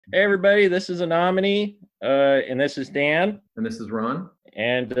Hey everybody, this is Anomany, and this is Dan, And this is Ron.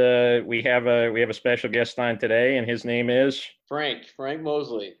 and we have a special guest on today, and his name is. Frank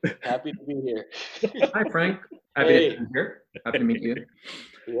Mosley. Happy to be here. Hi, Frank. Happy to Hey. be here. Happy to meet you.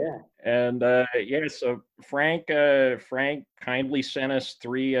 Yeah. And yeah, so Frank kindly sent us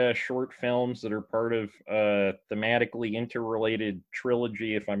three short films that are part of thematically interrelated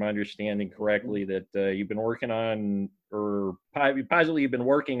trilogy, if I'm understanding correctly, that you've been working on, or possibly you've been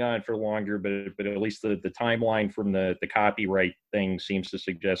working on for longer, but at least the timeline from the copyright thing seems to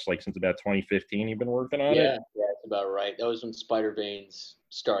suggest like since about 2015 you've been working on it. Yeah, that's about right. That was when Spider Veins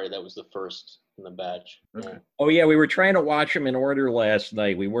started. That was the first in the batch. Okay. Yeah. Oh yeah, we were trying to watch them in order last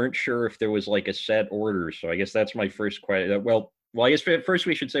night. We weren't sure if there was like a set order, so I guess that's my first question. Well, I guess first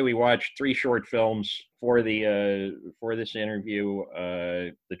we should say we watched three short films for this interview.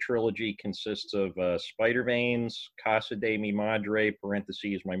 The trilogy consists of Spider Veins, Casa de Mi Madre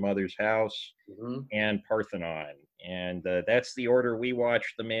 (parentheses My Mother's House), hmm and Parthenon. And that's the order we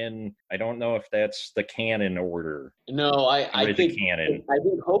watched them in. I don't know if that's the canon order. No, Or I is it think canon? I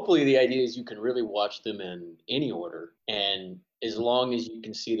think hopefully the idea is you can really watch them in any order, and as long as you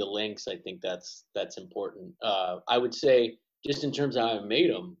can see the links, I think that's important. I would say just in terms of how I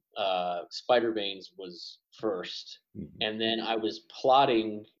made them, Spider Veins was first, Mhm. and then I was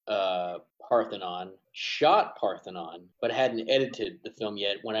plotting Parthenon, shot Parthenon, but hadn't edited the film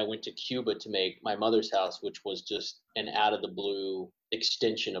yet when I went to Cuba to make My Mother's House, which was just an out of the blue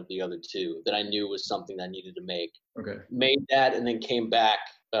extension of the other two that I knew was something that I needed to make. Okay. Made that and then came back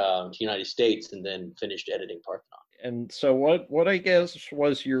to the United States and then finished editing Parthenon. And so what I guess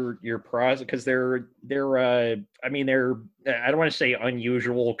was your process, because they're I mean they're, I don't want to say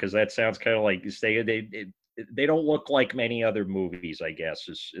unusual because that sounds kind of like they don't look like many other movies, I guess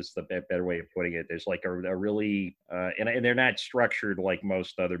is the better way of putting it. There's like a really and they're not structured like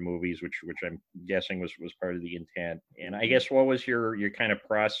most other movies, which I'm guessing was part of the intent. And I guess what was your kind of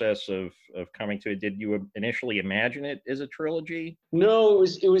process of coming to it? Did you initially imagine it as a trilogy? No,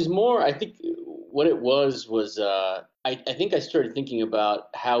 it was more. I think what it was I think I started thinking about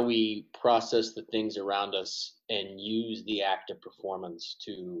how we process the things around us and use the act of performance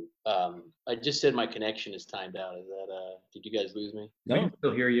to. I just said my connection is timed out. Is that? Did you guys lose me? We No. can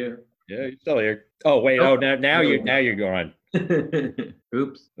still hear you. Yeah, you're still here. Oh wait, Oh, oh now there we you're gone. go.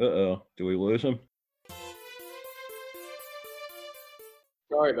 Oops. Uh-oh. Do we lose him?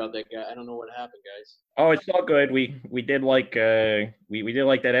 Sorry about that, guy. I don't know what happened, guys. Oh, it's all good. We did like we did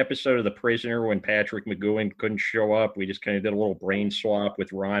like that episode of The Prisoner when Patrick McGowan couldn't show up. We just kind of did a little brain swap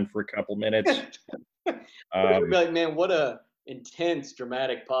with Ron for a couple minutes. Be like, man, what a intense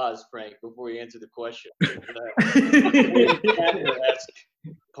dramatic pause, Frank, before you answer the question.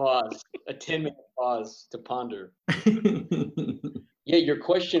 Pause, a 10-minute pause to ponder. Yeah, your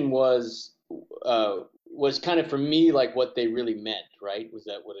question was kind of for me like what they really meant, right? Was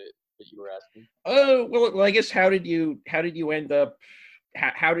that what you were asking? Oh, well, I guess how did you end up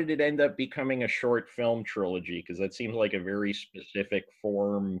how did it end up becoming a short film trilogy? Because that seems like a very specific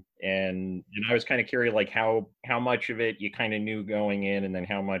form, and I was kind of curious, like how much of it you kind of knew going in, and then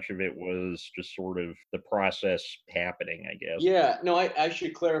how much of it was just sort of the process happening, I guess. Yeah, no, I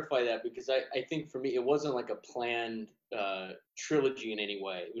should clarify that because I think for me it wasn't like a planned trilogy in any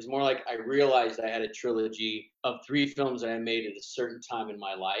way. It was more like I realized I had a trilogy of three films that I made at a certain time in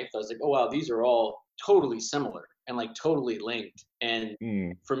my life. I was like, oh wow, these are all totally similar and like totally linked. And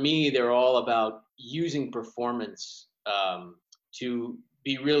Mm. for me, they're all about using performance to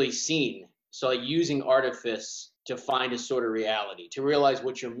be really seen. So like using artifice to find a sort of reality, to realize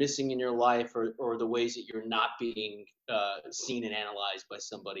what you're missing in your life or the ways that you're not being seen and analyzed by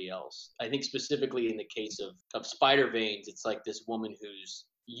somebody else. I think specifically in the case of Spider Veins, it's like this woman who's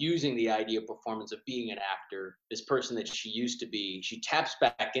using the idea of performance of being an actor, this person that she used to be, she taps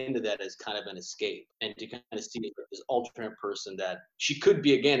back into that as kind of an escape and to kind of see this alternate person that she could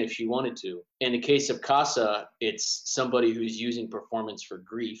be again if she wanted to. In the case of Casa, it's somebody who's using performance for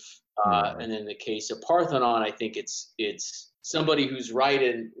grief. And in the case of Parthenon, I think it's somebody who's right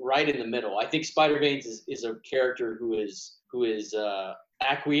in the middle. I think Spider Veins is a character who is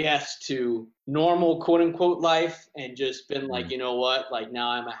acquiesced to normal quote unquote life and just been like, you know what, like now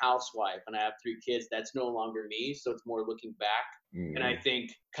I'm a housewife and I have three kids. That's no longer me. So it's more looking back. And I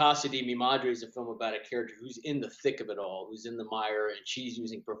think Casa de Mi Madre is a film about a character who's in the thick of it all, who's in the mire, and she's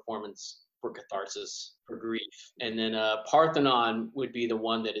using performance for catharsis, for grief. And then Parthenon would be the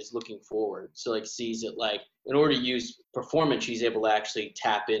one that is looking forward. So like sees it like, in order to use performance, she's able to actually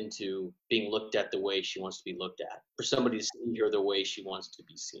tap into being looked at the way she wants to be looked at, for somebody to see her the way she wants to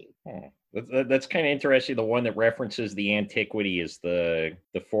be seen. That's kind of interesting. The one that references the antiquity is the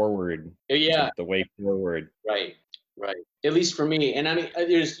forward. Yeah. The way forward. Right. At least for me. And I mean,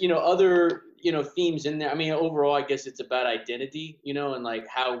 there's, other, themes in there. I mean, overall, I guess it's about identity, and like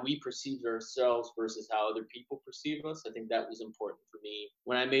how we perceive ourselves versus how other people perceive us. I think that was important for me.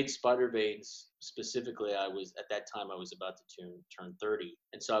 When I made Spider Veins, specifically, at that time, I was about to turn 30.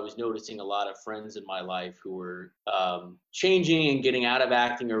 And so I was noticing a lot of friends in my life who were changing and getting out of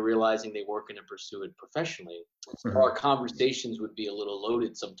acting or realizing they weren't going to pursue it professionally. So our conversations would be a little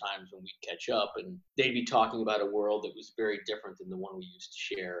loaded sometimes when we'd catch up, and they'd be talking about a world that was very different than the one we used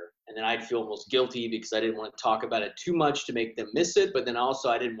to share. And then I'd feel almost guilty because I didn't want to talk about it too much to make them miss it. But then also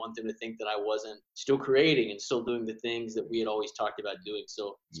I didn't want them to think that I wasn't still creating and still doing the things that we had always talked about doing.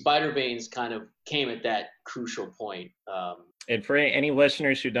 So Spider Veins kind of came at that crucial point. And for any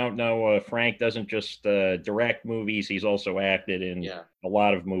listeners who don't know, Frank doesn't just direct movies; he's also acted in a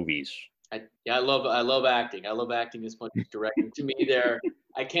lot of movies. I love acting. I love acting as much as directing. To me,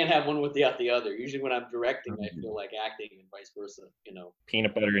 I can't have one without the other. Usually when I'm directing, I feel like acting and vice versa,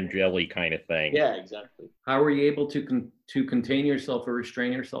 Peanut butter and jelly kind of thing. Yeah, exactly. How were you able to contain yourself or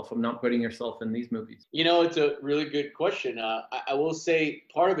restrain yourself from not putting yourself in these movies? It's a really good question. I will say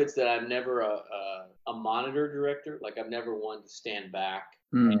part of it's that I'm never a monitor director. Like I've never wanted to stand back.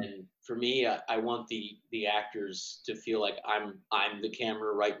 And for me, I want the actors to feel like I'm the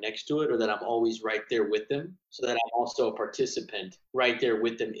camera right next to it, or that I'm always right there with them, so that I'm also a participant right there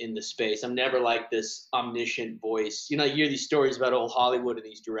with them in the space. I'm never like this omniscient voice. You hear these stories about old Hollywood and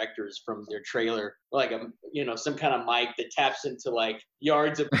these directors from their trailer, like some kind of mic that taps into like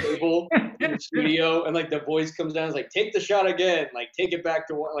yards of cable in the studio, and like the voice comes down, it's like, take the shot again, like take it back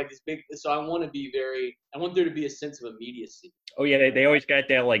to what, like this big. So I want there to be a sense of immediacy. Oh yeah, they always got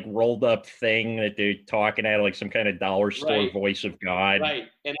that like rolled up thing that they're talking at, like some kind of dollar store voice of God. Right,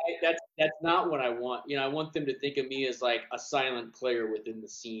 and that's not what I want. I want them to think of me as like a silent player within the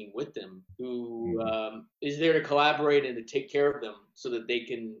scene with them, who is there to collaborate and to take care of them, so that they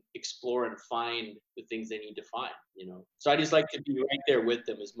can explore and find the things they need to find. So I just like to be right there with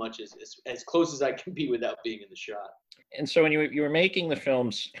them as much as close as I can be without being in the shot. And so when you were making the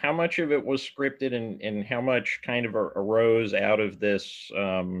films, how much of it was scripted and how much kind of arose out of this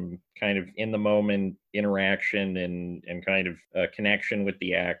kind of in the moment interaction and kind of connection with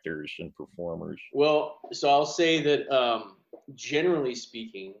the actors and performers? Well, so I'll say that generally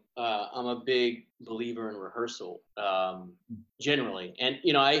speaking, I'm a big believer in rehearsal, generally. And,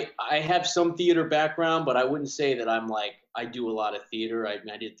 I have some theater background, but I wouldn't say that I do a lot of theater.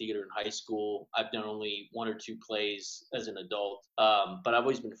 I did theater in high school. I've done only one or two plays as an adult. But I've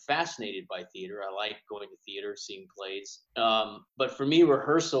always been fascinated by theater. I like going to theater, seeing plays. But for me,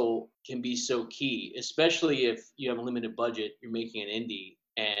 rehearsal can be so key, especially if you have a limited budget, you're making an indie,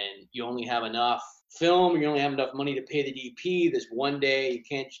 and you only have enough film, you only have enough money to pay the DP this one day. You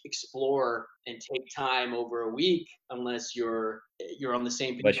can't explore and take time over a week unless you're on the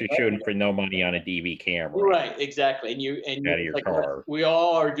same page. Unless you're shooting for no money on a DV camera. Right, exactly. And out of your car. We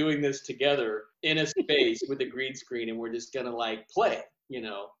all are doing this together in a space with a green screen, and we're just gonna like play,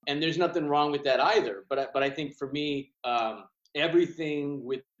 And there's nothing wrong with that either. But I think for me, everything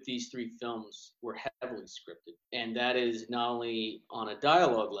with these three films were heavily scripted, and that is not only on a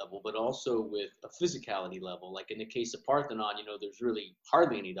dialogue level but also with a physicality level. Like in the case of Parthenon, there's really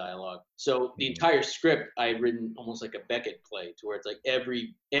hardly any dialogue, so the entire script I had written almost like a Beckett play, to where it's like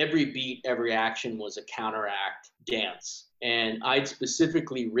every beat, every action was a counteract dance. And I'd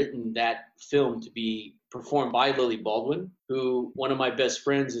specifically written that film to be performed by Lily Baldwin, who, one of my best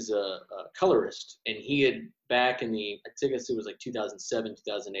friends, is a colorist. And he had, back in I guess it was like 2007,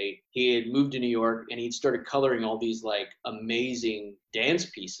 2008, he had moved to New York and he'd started coloring all these like amazing dance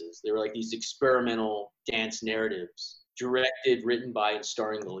pieces. They were like these experimental dance narratives, directed, written by, and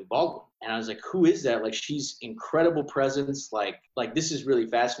starring Lily Baldwin. And I was like, who is that? Like, she's incredible presence. Like this is really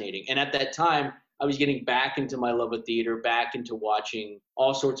fascinating. And at that time, I was getting back into my love of theater, back into watching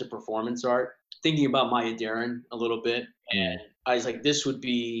all sorts of performance art, thinking about Maya Deren a little bit. And I was like, this would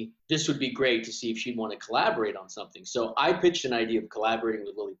be great to see if she'd want to collaborate on something. So I pitched an idea of collaborating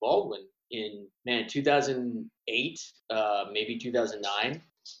with Lily Baldwin in 2008, maybe 2009.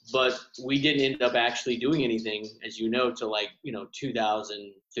 But we didn't end up actually doing anything, as you know, till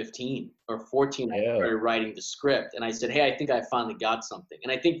 2015 or 14. I started writing the script, and I said, hey, I think I finally got something.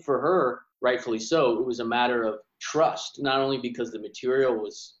 And I think for her, rightfully so, it was a matter of trust, not only because the material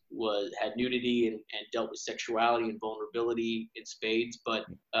was had nudity and dealt with sexuality and vulnerability in spades, but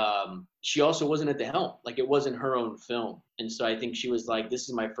she also wasn't at the helm. Like, it wasn't her own film. And so I think she was like, this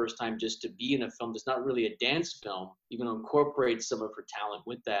is my first time just to be in a film that's not really a dance film. You're going to incorporate some of her talent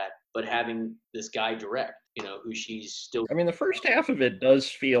with that, but having this guy direct, you know, who she's still. I mean, the first half of it does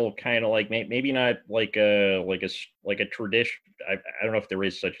feel kind of like maybe not like a tradition. I don't know if there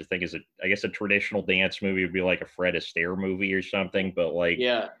is such a thing as I guess a traditional dance movie would be like a Fred Astaire movie or something, but like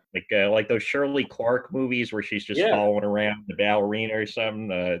like those Shirley Clark movies where she's just following around the ballerina or something.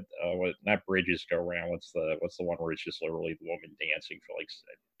 Not Bridges Go Round. What's the one where it's just literally the woman dancing for like?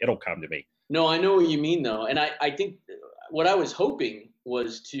 It'll come to me. No, I know what you mean though, and I think what I was hoping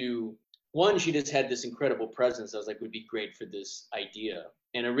was to. One, she just had this incredible presence. I was like, would be great for this idea.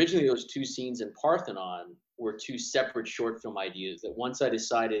 And originally, those two scenes in Parthenon were two separate short film ideas. That once I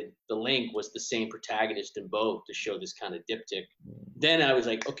decided the link was the same protagonist in both to show this kind of diptych, then I was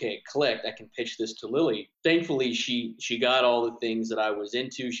like, okay, clicked. I can pitch this to Lily. Thankfully, she got all the things that I was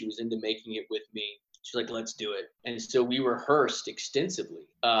into. She was into making it with me. She's like, let's do it. And so we rehearsed extensively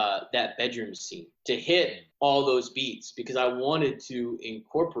that bedroom scene to hit all those beats because I wanted to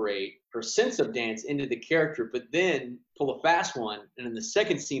incorporate her sense of dance into the character, but then pull a fast one. And in the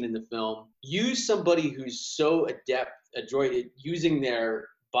second scene in the film, use somebody who's so adroit at using their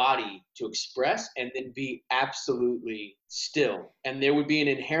body to express and then be absolutely still. And there would be an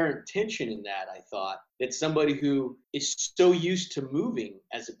inherent tension in that, I thought, that somebody who is so used to moving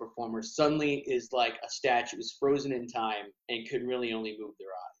as a performer suddenly is like a statue, is frozen in time and could really only move their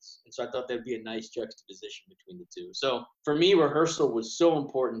eyes. And so I thought that'd be a nice juxtaposition between the two. So for me, rehearsal was so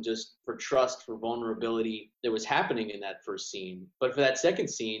important just for trust, for vulnerability that was happening in that first scene. But for that second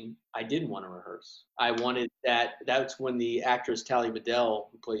scene, I didn't want to rehearse. I wanted that's when the actress Tally Bedell,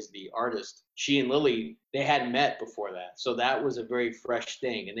 who plays the artist, she and Lily, they hadn't met before that. So that was a very fresh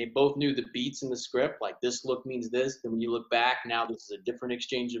thing. And they both knew the beats in the script, like this look means this. Then when you look back, now this is a different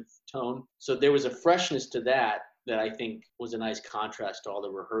exchange of tone. So there was a freshness to that I think was a nice contrast to all the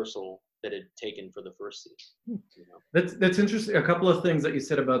rehearsal that had taken for the first scene. You know? That's interesting. A couple of things that you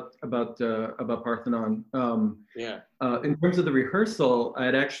said about Parthenon. In terms of the rehearsal, I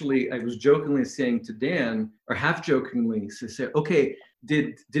was jokingly saying to Dan, or half jokingly, to say, okay,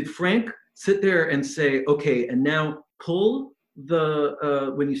 did Frank sit there and say, okay, and now pull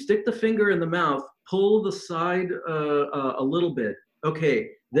the when you stick the finger in the mouth, pull the side a little bit. Okay,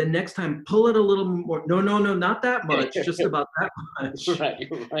 then next time pull it a little more. No, not that much. Just about that much.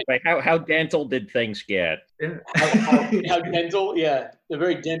 Right. How dental did things get? Yeah. how dental? Yeah, a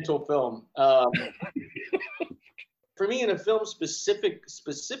very dental film. For me, in a film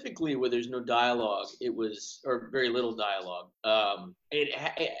specifically where there's no dialogue, or very little dialogue.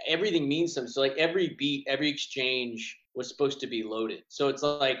 Everything means something. So like every beat, every exchange was supposed to be loaded. So it's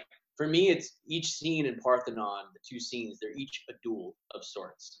like, for me, it's each scene in Parthenon, the two scenes, they're each a duel of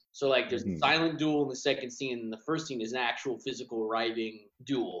sorts. So like there's a silent duel in the second scene, and the first scene is an actual physical writhing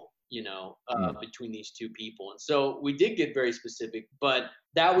duel, you know, between these two people. And so we did get very specific, but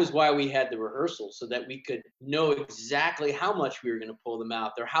that was why we had the rehearsal, so that we could know exactly how much we were going to pull them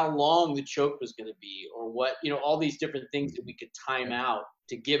out, or how long the choke was going to be, or what, you know, all these different things that we could time out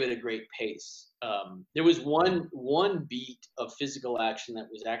to give it a great pace. There was one beat of physical action that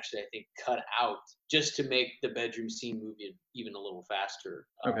was actually, I think, cut out just to make the bedroom scene movie even a little faster.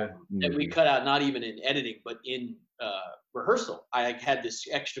 That we cut out, not even in editing, but in rehearsal. I had this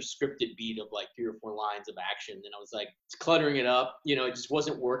extra scripted beat of like 3 or 4 lines of action, and I was like, it's cluttering it up. You know, it just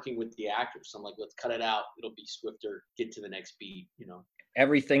wasn't working with the actors. So I'm like, let's cut it out. It'll be swifter. Get to the next beat. You know.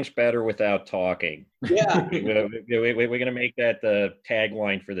 Everything's better without talking. Yeah. We're going to make that the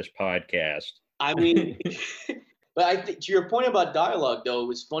tagline for this podcast. I mean, but I think to your point about dialogue, though, it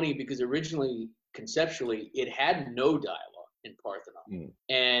was funny because originally, conceptually, it had no dialogue in Parthenon.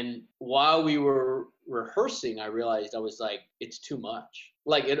 And while we were rehearsing, I realized I was like, it's too much.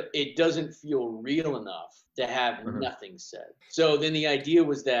 Like it doesn't feel real enough to have nothing said. So then the idea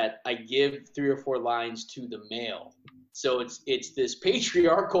was that I give 3 or 4 lines to the male. So it's this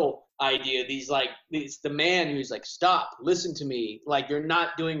patriarchal idea. It's the man who's like, stop, listen to me. Like, you're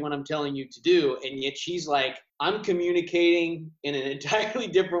not doing what I'm telling you to do. And yet she's like, I'm communicating in an entirely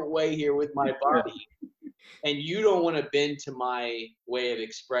different way here with my body. And you don't want to bend to my way of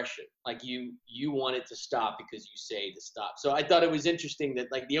expression. Like you want it to stop because you say to stop. So I thought it was interesting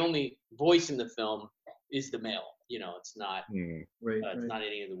that like the only voice in the film is the male. You know, it's not it's not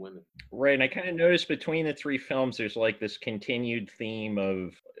any of the women. Right, and I kind of noticed between the 3 films, there's like this continued theme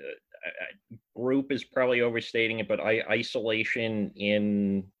of group is probably overstating it, but isolation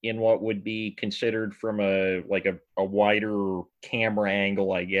in what would be considered from a wider camera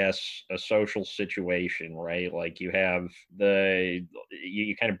angle, I guess, a social situation, right? Like you have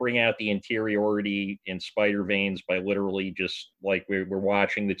you kind of bring out the interiority in Spider Veins by literally just like we're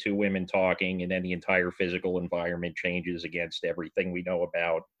watching the two women talking, and then the entire physical environment changes against everything we know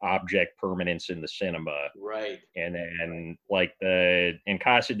about object permanence in the cinema. Right. And then like in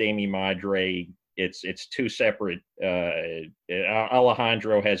Casa de Mi Madre, it's two separate.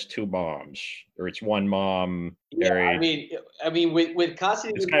 Alejandro has two moms, or it's one mom. Yeah, I mean, with Casa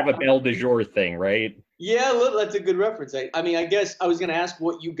de it's kind of a Belle de Jour thing, right? Yeah, that's a good reference. I mean, I guess I was going to ask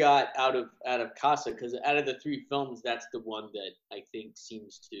what you got out of Casa, because out of the three films, that's the one that I think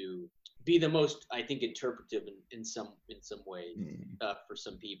seems to be the most, I think, interpretive in some ways for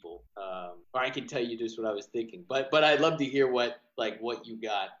some people. Or I can tell you just what I was thinking, but I'd love to hear what you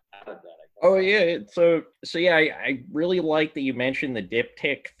got out of that. Oh yeah, so yeah, I really like that you mentioned the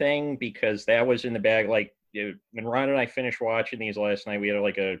diptych thing, because that was in the bag. Like when Ron and I finished watching these last night, we had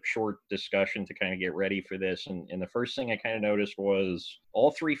like a short discussion to kind of get ready for this, and the first thing I kind of noticed was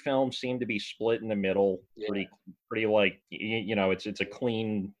all three films seem to be split in the middle, pretty like it's a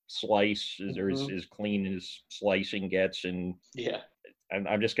clean slice, or as clean as slicing gets, and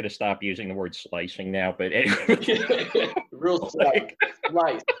I'm just going to stop using the word slicing now, but anyway. Real slice.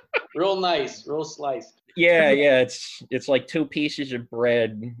 Real nice, real sliced. Yeah, it's like two pieces of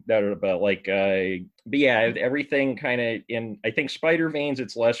bread that are about but yeah, everything kind of I think Spider Veins,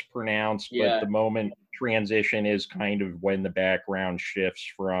 it's less pronounced, but the moment transition is kind of when the background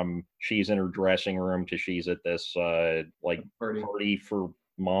shifts from she's in her dressing room to she's at this party for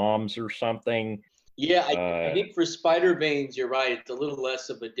moms or something. Yeah, I think for Spider Veins, you're right. It's a little less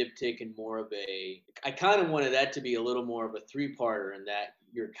of a diptych and more of I kind of wanted that to be a little more of a three-parter, in that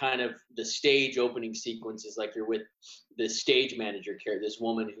you're kind of the stage opening sequence is like you're with the stage manager character, this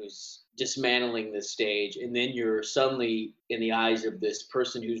woman who's dismantling the stage, and then you're suddenly in the eyes of this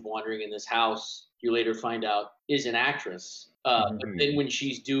person who's wandering in this house. You later find out is an actress. But then when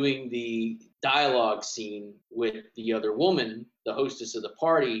she's doing the dialogue scene with the other woman, the hostess of the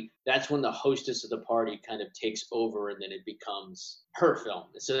party, that's when the hostess of the party kind of takes over, and then it becomes her film.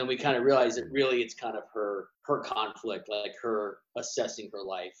 So then we kind of realize that really it's kind of her conflict, like her assessing her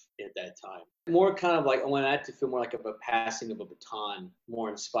life at that time. More kind of like, I want that to feel more like a passing of a baton, more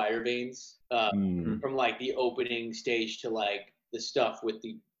in Spider Veins, from like the opening stage to like the stuff with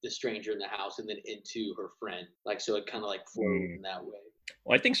the stranger in the house, and then into her friend. Like, so it kind of like flowed in that way.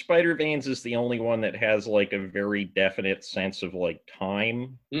 Well, I think Spider Veins is the only one that has like a very definite sense of like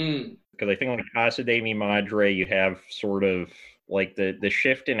time. Because I think like Casa de Mi Madre, you have sort of like the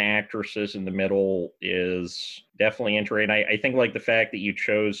shift in actresses in the middle is definitely interesting. I think like the fact that you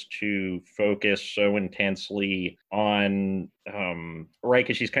chose to focus so intensely on right,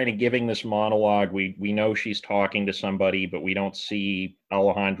 because she's kind of giving this monologue. We know she's talking to somebody, but we don't see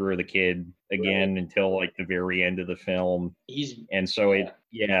Alejandro the kid again until like the very end of the film.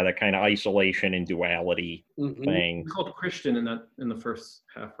 That kind of isolation and duality thing. He's called Christian in the first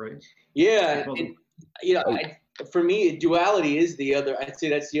half, right? Yeah. For me, duality is the other. I'd say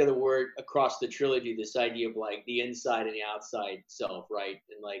that's the other word across the trilogy. This idea of like the inside and the outside self, right,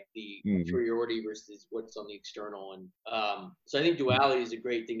 and like the interiority versus what's on the external. And so I think duality is a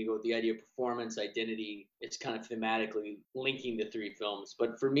great thing to go with the idea of performance, identity. It's kind of thematically linking the three films.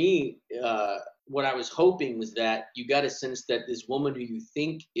 But for me, what I was hoping was that you got a sense that this woman who you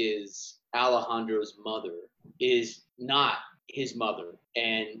think is Alejandro's mother is not his mother,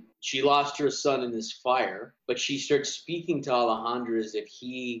 and she lost her son in this fire, but she starts speaking to Alejandro as if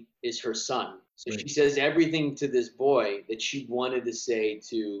he is her son. So she says everything to this boy that she wanted to say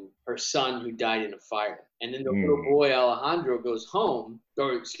to her son who died in a fire. And then the little boy Alejandro goes home,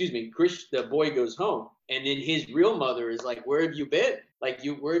 or excuse me, the boy goes home, and then his real mother is like, "Where have you been?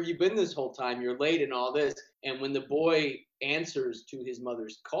 Where have you been this whole time? You're late," and all this. And when the boy answers to his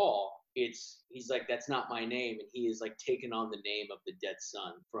mother's call, he's like, "That's not my name," and he is like taken on the name of the dead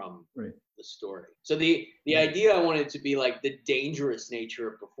son from the story. So the idea I wanted to be like the dangerous nature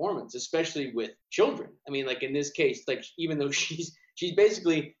of performance, especially with children. I mean, like in this case, like even though she's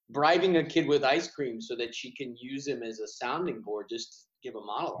basically bribing a kid with ice cream so that she can use him as a sounding board just to give a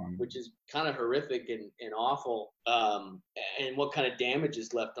monologue, which is kind of horrific and awful. And what kind of damage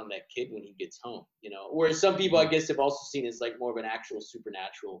is left on that kid when he gets home, whereas some people I guess have also seen as like more of an actual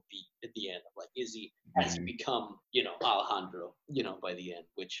supernatural beat at the end of like, has he become, Alejandro, by the end,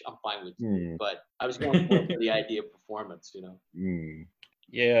 which I'm fine with, but I was going for the idea of performance,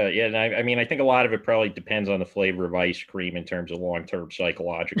 Yeah, and I mean, I think a lot of it probably depends on the flavor of ice cream in terms of long-term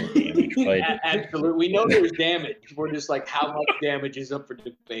psychological damage. But Absolutely, we know there's damage. We're just like, how much damage is up for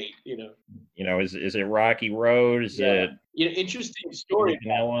debate, you know? Is it Rocky Road? Is it interesting story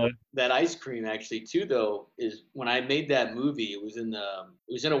vanilla? That ice cream actually too, though, is when I made that movie, it was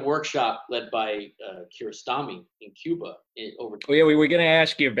in a workshop led by Kiarostami in Cuba over. Oh yeah, we were going to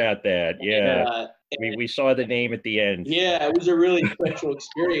ask you about that. Yeah, and, we saw the name at the end. Yeah, it was a really special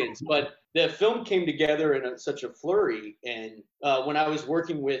experience. But the film came together in such a flurry. And when I was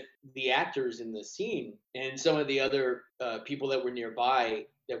working with the actors in the scene and some of the other people that were nearby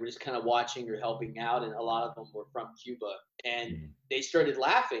that were just kind of watching or helping out, and a lot of them were from Cuba, and they started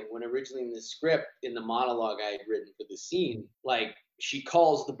laughing when originally in the script, in the monologue I had written for the scene, like, she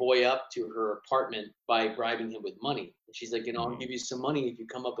calls the boy up to her apartment by bribing him with money. And she's like, I'll give you some money if you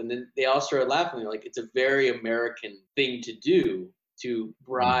come up. And then they all started laughing. They're like, it's a very American thing to do, to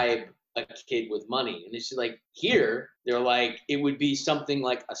bribe a kid with money. And it's like, here, they're like, it would be something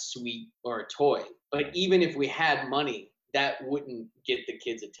like a sweet or a toy. But even if we had money, that wouldn't get the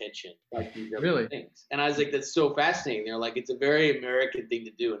kids' attention like these other things. And I was like, that's so fascinating. They're like, it's a very American thing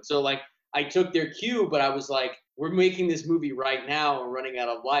to do. And so, like, I took their cue, but I was like, we're making this movie right now. We're running out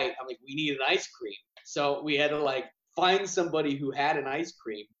of light. I'm like, we need an ice cream. So we had to like find somebody who had an ice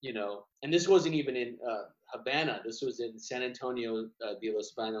cream, and this wasn't even in Havana. This was in San Antonio de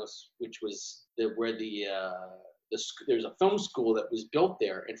los Banos, which was where there's a film school that was built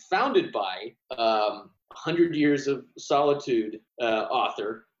there and founded by 100 Years of Solitude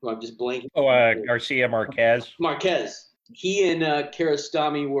author, who I'm just blanking. Garcia Marquez. Marquez. He and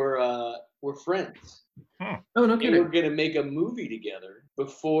Kiarostami were friends. Oh, no kidding. They were going to make a movie together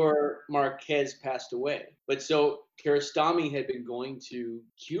before Marquez passed away. But so Kiarostami had been going to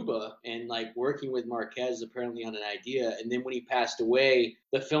Cuba and like working with Marquez apparently on an idea. And then when he passed away,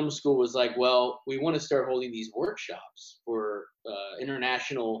 the film school was like, well, we want to start holding these workshops for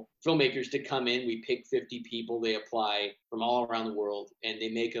international filmmakers to come in. We pick 50 people. They apply from all around the world, and they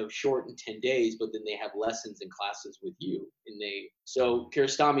make a short in 10 days, but then they have lessons and classes with you. So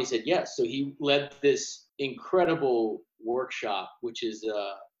Kiarostami said yes. So he led this incredible workshop, which is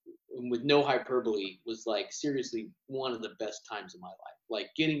with no hyperbole, was like seriously one of the best times of my life. Like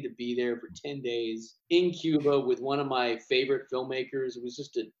getting to be there for 10 days in Cuba with one of my favorite filmmakers. It was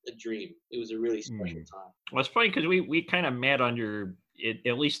just a dream. It was a really special time. Well, it's funny because we kind of met under it,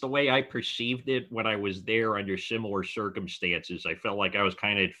 at least the way I perceived it when I was there under similar circumstances. I felt like I was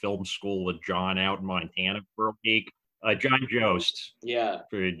kind of at film school with John out in Montana for a week. John Jost. Yeah.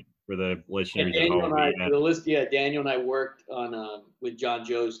 For the listeners at home. Daniel and I worked on with John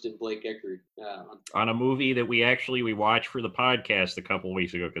Jost and Blake Eckert on a movie that we watched for the podcast a couple of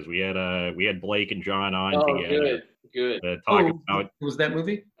weeks ago, because we had Blake and John on together. Good. Talk about was that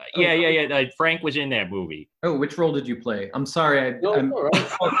movie? Yeah. Frank was in that movie. Oh, which role did you play? I'm sorry. I'm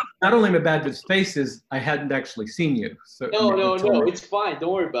right. Not only am I bad with faces, I hadn't actually seen you. So no, it's fine.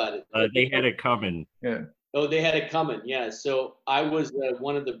 Don't worry about it. They had it coming. Yeah. Oh, they had it coming. Yeah. So I was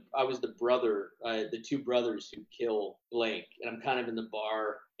I was the brother, the two brothers who kill Blake, and I'm kind of in the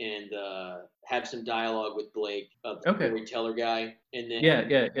bar and have some dialogue with Blake, the storyteller guy, and then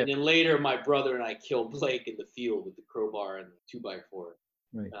and then later my brother and I kill Blake in the field with the crowbar and the 2x4.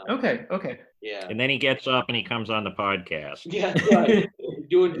 Right. Okay. Yeah. And then he gets up and he comes on the podcast. Yeah, right. He's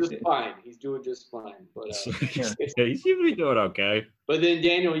doing just fine. But he seems to be doing okay. But then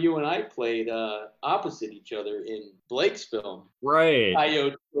Daniel, you and I played opposite each other in Blake's film. Right.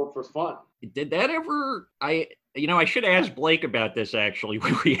 I.O. for fun. Did that ever? I should ask Blake about this actually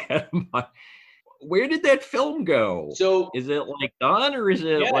when we had him on. Where did that film go? So is it like done, or is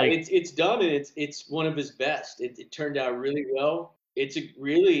it like it's done, and it's one of his best. It turned out really well. It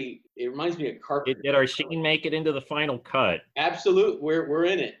reminds me of Carpenter. Did our scene make it into the final cut? Absolutely, we're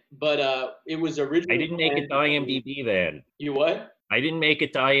in it. But it was originally. I didn't make it to IMDb then. You what? I didn't make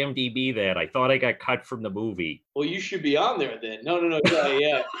it to IMDb then. I thought I got cut from the movie. Well, you should be on there then. No,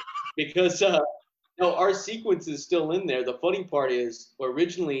 yeah. Because our sequence is still in there. The funny part is,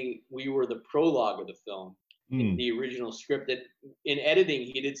 originally we were the prologue of the film. In the original script, that in editing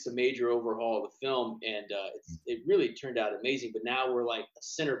he did some major overhaul of the film, and it really turned out amazing. But now we're like a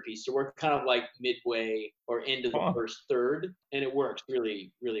centerpiece, so we're kind of like midway or into the first third, and it works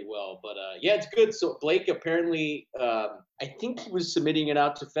really, really well. But it's good. So Blake apparently, I think he was submitting it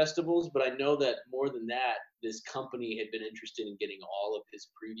out to festivals, but I know that more than that, this company had been interested in getting all of his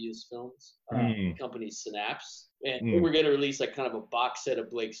previous films. Company Synapse, and we were going to release like kind of a box set of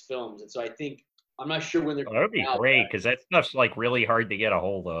Blake's films, and so I think I'm not sure when they're that would be great, because that stuff's like really hard to get a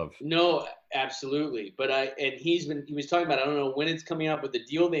hold of. No, absolutely. But he was talking about, I don't know when it's coming out, but the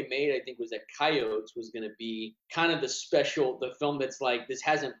deal they made, I think, was that Coyotes was going to be kind of the film that's like, this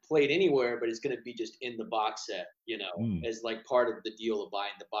hasn't played anywhere, but it's going to be just in the box set, as like part of the deal of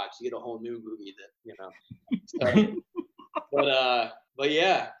buying the box. You get a whole new movie that, so, but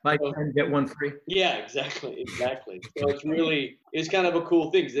yeah. Buy 10, get one free. Yeah, exactly. So it's kind of a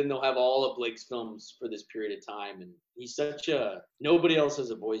cool thing, because then they'll have all of Blake's films for this period of time, and he's nobody else has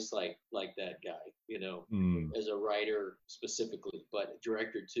a voice like that guy, as a writer specifically, but a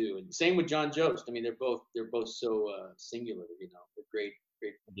director too. And same with John Jost. I mean, they're both so singular. They're great.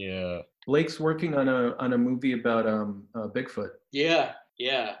 Yeah. Blake's working on a movie about Bigfoot. Yeah,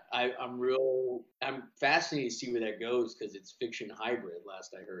 I'm fascinated to see where that goes, because it's fiction hybrid,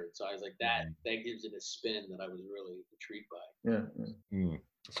 last I heard. So I was like, that gives it a spin that I was really intrigued by. Yeah.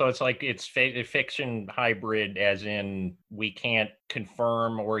 So it's like it's fiction hybrid, as in we can't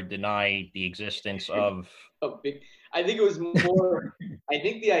confirm or deny the existence of. I think it was more. I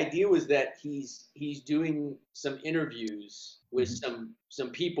think the idea was that he's doing some interviews with some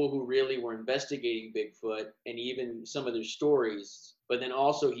people who really were investigating Bigfoot, and even some of their stories. But then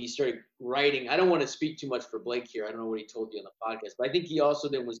also he started writing. I don't want to speak too much for Blake here. I don't know what he told you on the podcast, but I think he also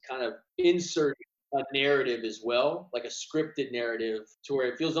then was kind of inserting a narrative as well, like a scripted narrative, to where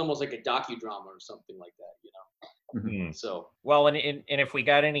it feels almost like a docudrama or something like that, So well, and if we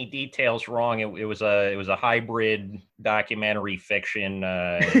got any details wrong, it was a hybrid documentary fiction.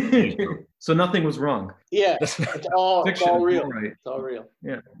 So nothing was wrong. Yeah, it's all real. Right. It's all real.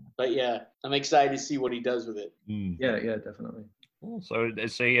 Yeah. But yeah, I'm excited to see what he does with it. Yeah, definitely. Cool. So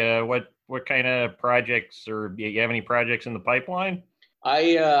what kind of projects, or do you have any projects in the pipeline?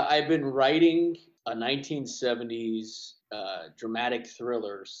 I've been writing a 1970s dramatic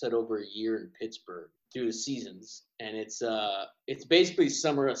thriller set over a year in Pittsburgh through the seasons, and it's basically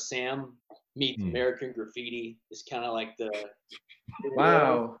Summer of Sam meets American Graffiti. It's kind of like the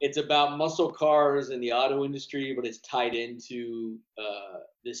wow. It's about muscle cars in the auto industry, but it's tied into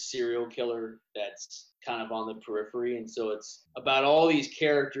this serial killer that's kind of on the periphery. And so it's about all these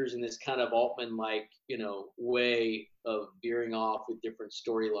characters in this kind of Altman-like, way of veering off with different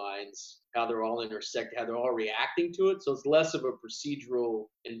storylines, how they're all intersect, how they're all reacting to it. So it's less of a procedural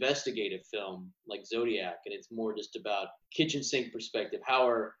investigative film like Zodiac, and it's more just about kitchen sink perspective. How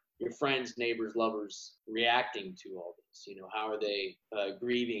are your friends, neighbors, lovers reacting to all this? How are they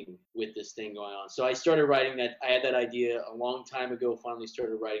grieving with this thing going on? So I started writing that. I had that idea a long time ago, finally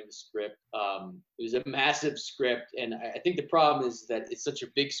started writing the script. It was a massive script, and I think the problem is that it's such a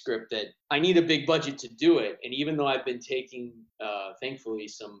big script that I need a big budget to do it. And even though I've been taking, thankfully,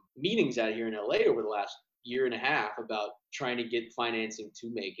 some meetings out here in LA over the last year and a half about trying to get financing to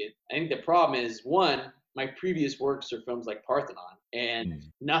make it, I think the problem is, one, my previous works are films like Parthenon, and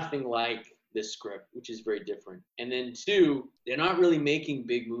nothing like this script, which is very different. And then two, they're not really making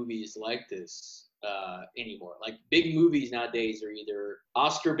big movies like this anymore. Like, big movies nowadays are either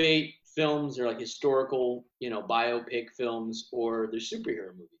Oscar bait films or like historical, biopic films, or they're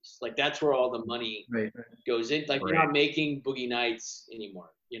superhero movies. Like, that's where all the money goes in. Like, you're not making Boogie Nights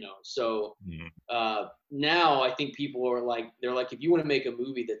anymore. So now I think people are like, they're like, if you want to make a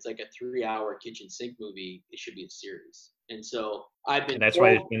movie that's like a 3-hour kitchen sink movie, it should be a series. And so and that's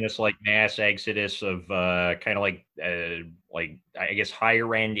why there's been this like mass exodus of kind of like I guess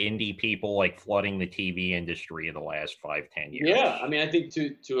higher end indie people like flooding the TV industry in the last 5-10 years. Yeah, I mean, I think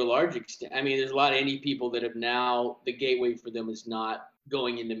to a large extent. I mean, there's a lot of indie people that have now, the gateway for them is not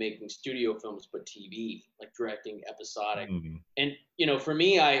going into making studio films, but TV, like directing episodic. And for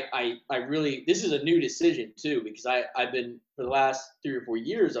me, I really, this is a new decision too, because I've been, for the last 3 or 4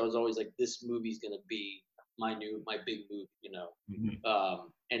 years, I was always like, this movie's gonna be my big movie,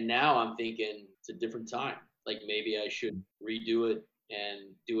 and now I'm thinking it's a different time. Like, maybe I should redo it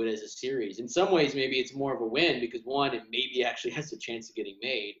and do it as a series. In some ways, maybe it's more of a win, because one, it maybe actually has a chance of getting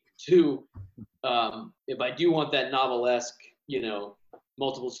made. Two, if I do want that novelesque,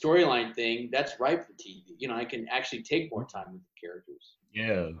 multiple storyline thing, that's ripe for TV. I can actually take more time with the characters.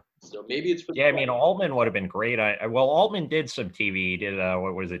 Yeah. So maybe it's for I mean, Altman would have been great. Altman did some TV. He did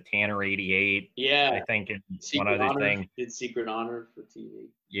what was it, Tanner 88? Yeah, I think, and Secret one other Honor, thing. Did Secret Honor for TV.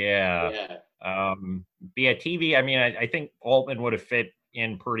 Yeah. TV. I mean, I think Altman would have fit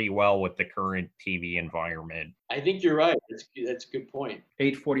in pretty well with the current TV environment. I think you're right. That's a good point.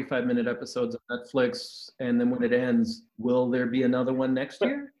 8 45-minute episodes of Netflix, and then when it ends, will there be another one next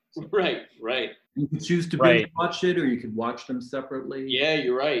year? Right. You could choose to binge Right. watch it, or you could watch them separately. Yeah,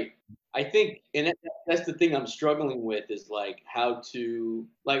 you're right. I think, and that's the thing I'm struggling with is like how to,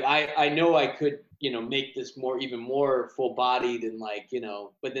 like, I know I could, make this even more full bodied and like,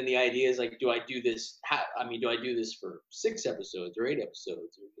 but then the idea is like, do I do this? Do I do this for 6 episodes or 8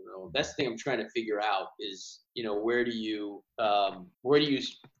 episodes? That's the thing I'm trying to figure out is, where do you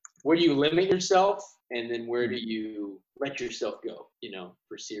limit yourself? And then where do you let yourself go,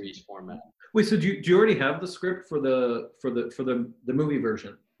 for series format? Wait, so do you already have the script for the movie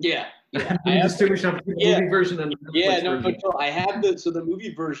version? Yeah. I distinguish the movie version and the Netflix version. No, I have the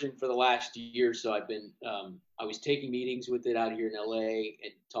movie version for the last year. So I've been, I was taking meetings with it out here in LA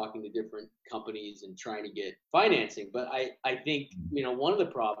and talking to different companies and trying to get financing. But I think, one of the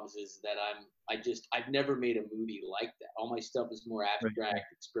problems is that I've never made a movie like that. All my stuff is more abstract,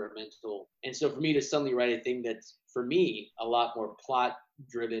 experimental. And so for me to suddenly write a thing that's, for me, a lot more plot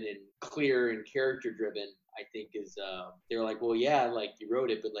driven and clear and character driven, I think is they're like, well, yeah, like you wrote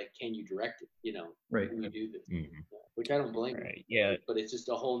it, but like, can you direct it? Right. Can you do this? Which I don't blame you. Yeah. But it's just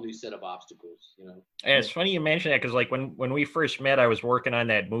a whole new set of obstacles, Yeah, it's funny you mention that because like when we first met, I was working on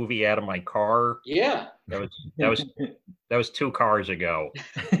that movie out of my car. Yeah. That was 2 cars ago.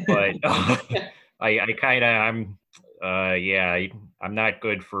 But I'm not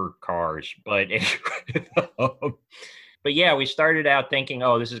good for cars. But but yeah, we started out thinking,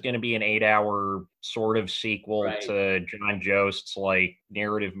 oh, this is going to be an 8-hour sort of sequel to John Jost's like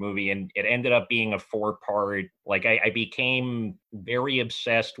narrative movie. And it ended up being a 4-part. Like I became very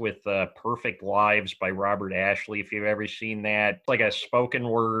obsessed with Perfect Lives by Robert Ashley. If you've ever seen that, it's like a spoken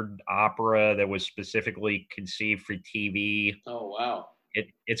word opera that was specifically conceived for TV. Oh, wow.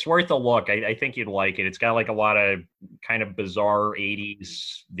 It's worth a look. I think you'd like it. It's got like a lot of kind of bizarre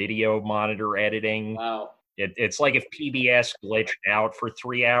 80s video monitor editing. Wow. It's like if PBS glitched out for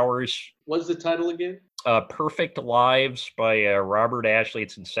 3 hours. What's the title again? Perfect Lives by Robert Ashley.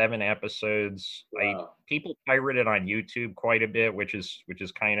 It's in 7 episodes. Wow. People pirate it on YouTube quite a bit, which is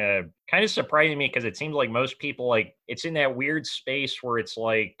kind of surprising me because it seems like most people like it's in that weird space where it's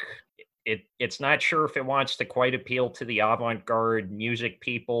like it's not sure if it wants to quite appeal to the avant-garde music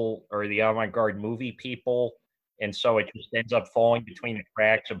people or the avant-garde movie people. And so it just ends up falling between the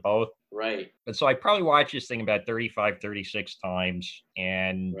cracks of both. Right. But so I probably watched this thing about 35, 36 times.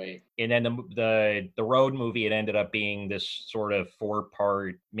 And then the road movie, it ended up being this sort of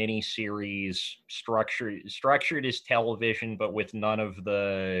 4-part miniseries structured as television, but with none of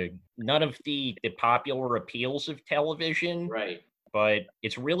the popular appeals of television. Right. But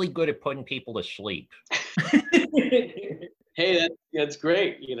it's really good at putting people to sleep. Hey, that's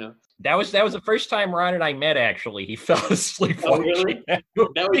great. That was the first time Ron and I met. Actually, he fell asleep. Oh, really? That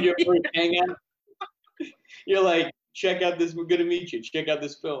was your first hangout. You're like, check out this. We're gonna meet you. Check out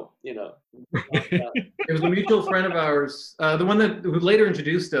this film. It was a mutual friend of ours, the one who later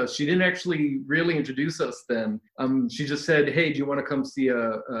introduced us. She didn't actually really introduce us then. She just said, "Hey, do you want to come see I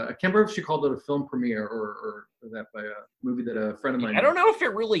can't remember if she called it a film premiere or that by a movie that a friend of mine." I don't know if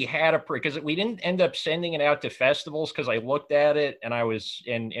it really had because we didn't end up sending it out to festivals because I looked at it and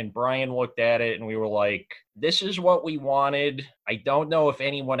and Brian looked at it and we were like, this is what we wanted. I don't know if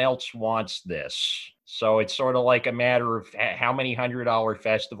anyone else wants this. So it's sort of like a matter of how many $100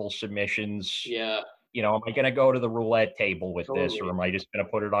 festival submissions. Yeah. Am I going to go to the roulette table with this, or am I just going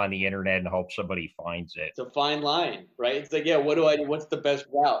to put it on the internet and hope somebody finds it? It's a fine line, right? It's like, yeah, what do I do? What's the best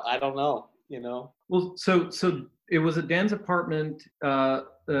route? I don't know. Well, so it was at Dan's apartment.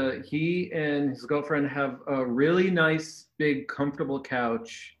 He and his girlfriend have a really nice, big, comfortable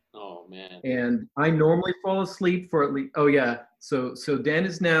couch. Oh man! And I normally fall asleep for at least. Oh yeah. So Dan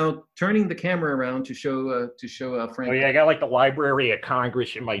is now turning the camera around to show Frank. Oh yeah, I got like the Library of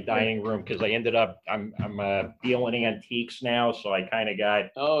Congress in my dining room because I ended up I'm dealing antiques now, so I kind of got.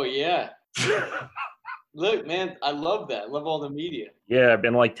 Oh yeah. Look, man, I love that. I love all the media. Yeah, I've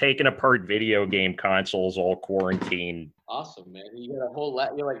been like taking apart video game consoles all quarantine. Awesome, man. You got a whole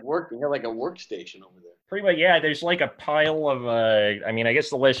lot. You're like working. You're like a workstation over there. Pretty much, yeah. There's like a pile of. I guess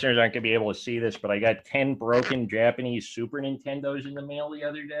the listeners aren't gonna be able to see this, but I got 10 broken Japanese Super Nintendos in the mail the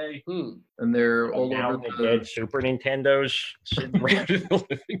other day. And they're all over the dead Super Nintendos sitting around in the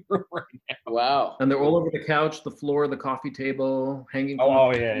living room right now. Wow. And they're all over the couch, the floor, the coffee table, hanging.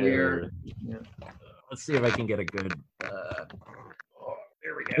 Yeah. Let's see if I can get a good.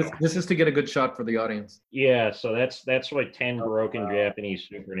 There we go. This is to get a good shot for the audience. Yeah, so that's what 10 broken Japanese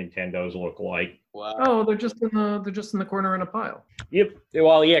Super Nintendos look like. Wow. Oh, they're just in the corner in a pile. Yep.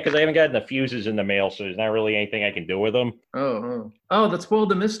 Well, yeah, because I haven't gotten the fuses in the mail, so there's not really anything I can do with them. Oh, that spoiled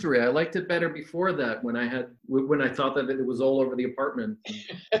the mystery. I liked it better before that when I thought that it was all over the apartment.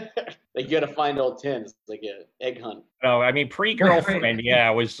 Like you got to find all 10. It's like an egg hunt. Oh, I mean, Pre-Girlfriend, yeah,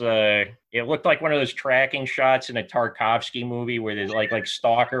 it was. It looked like one of those tracking shots in a Tarkovsky movie where there's like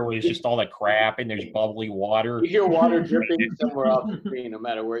Stalker, where there's just all the crap and there's bubbly water. You hear water dripping somewhere off the screen, no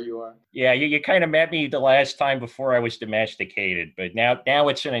matter where you are. Yeah, you kind of met me the last time before I was domesticated, but now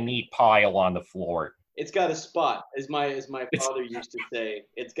it's in a neat pile on the floor. It's got a spot, as my father used to say.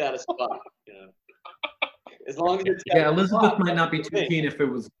 It's got a spot. You know? As long as it's got Elizabeth might not be too keen if it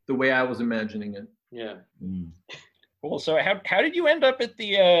was the way I was imagining it. Yeah. Cool. So how did you end up at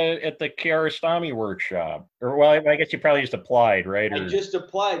the Kiarostami workshop? Or well, I guess you probably just applied, right? I just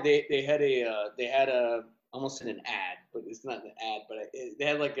applied. They had a almost an ad, but it's not an ad, but they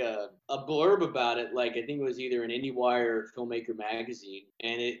had like a blurb about it. Like I think it was either an IndieWire or Filmmaker magazine,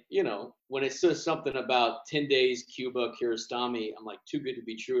 and it, you know, when it says something about 10 days Cuba Kiarostami, I'm like, too good to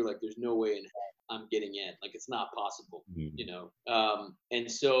be true. Like there's no way in hell I'm getting in. Like it's not possible, you know.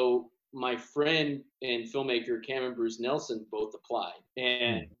 And so my friend and filmmaker Cameron Bruce Nelson both applied,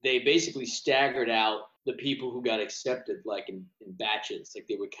 and they basically staggered out the people who got accepted, like in batches, like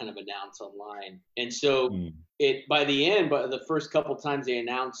they would kind of announce online. And so by the end, by the first couple times they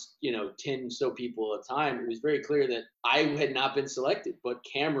announced, you know, 10 so people at a time, it was very clear that I had not been selected, but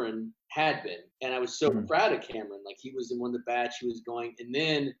Cameron had been. And I was so proud of Cameron. Like he was in one of the batch, he was going. And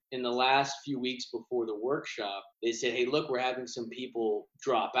then in the last few weeks before the workshop, they said, hey, look, we're having some people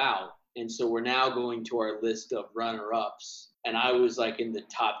drop out. And so we're now going to our list of runner-ups. And I was like in the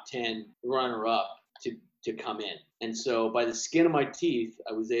top 10 runner-up to come in. And so by the skin of my teeth,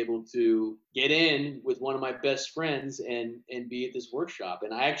 I was able to get in with one of my best friends and be at this workshop.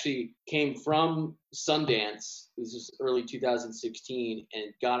 And I actually came from Sundance, this is early 2016,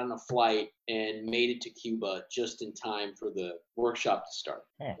 and got on a flight and made it to Cuba just in time for the workshop to start.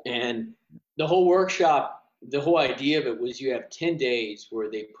 And the whole workshop, the whole idea of it was you have 10 days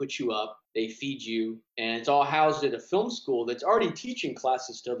where they put you up, they feed you, and it's all housed at a film school that's already teaching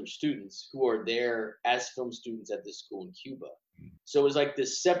classes to other students who are there as film students at this school in Cuba. So it was like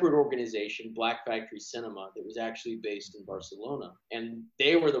this separate organization, Black Factory Cinema, that was actually based in Barcelona. And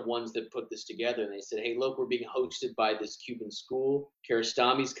they were the ones that put this together. And they said, hey, look, we're being hosted by this Cuban school.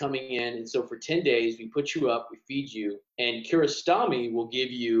 Kiarostami's coming in. And so for 10 days, we put you up, we feed you, and Kiarostami will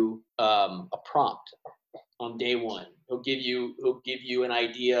give you a prompt on day one. He'll give you an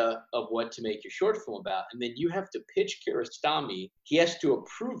idea of what to make your short film about, and then you have to pitch Kiarostami. He has to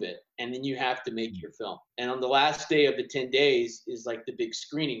approve it, and then you have to make your film. And on the last day of the 10 days is like the big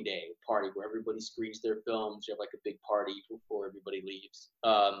screening day party where everybody screens their films. You have like a big party before everybody leaves.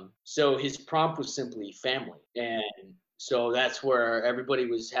 So his prompt was simply family, and so that's where everybody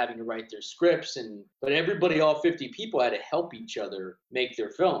was having to write their scripts, but everybody, all 50 people, had to help each other make their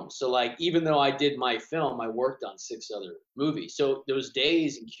films. So like, even though I did my film, I worked on 6 other movies. So those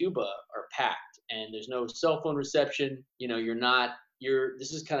days in Cuba are packed, and there's no cell phone reception. You know,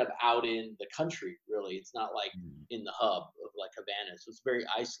 this is kind of out in the country, really. It's not like in the hub of like Havana. So it's very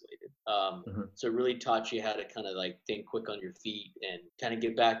isolated. So it really taught you how to kind of like think quick on your feet and kind of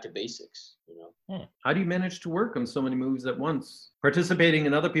get back to basics, you know? How do you manage to work on so many movies at once, participating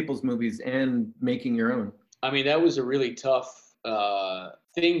in other people's movies and making your own? I mean, that was a really tough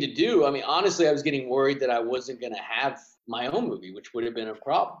thing to do. I mean, honestly, I was getting worried that I wasn't going to have my own movie, which would have been a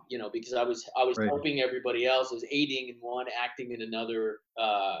problem, you know, because I was helping everybody else. I was aiding in one, acting in another.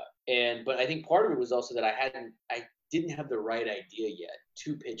 But I think part of it was also that I didn't have the right idea yet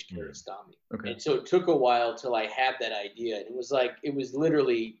to pitch Kiarostami. Okay. And so it took a while till I had that idea. And it was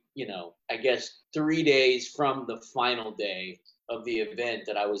literally, you know, I guess 3 days from the final day of the event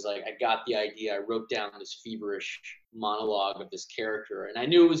that I was like, I got the idea. I wrote down this feverish monologue of this character, and I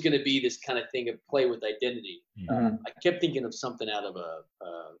knew it was going to be this kind of thing of play with identity. I kept thinking of something out of a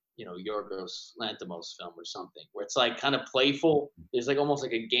Yorgos Lanthimos film or something, where it's like kind of playful. There's like almost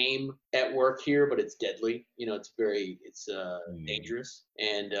like a game at work here, but it's deadly. You know, it's dangerous.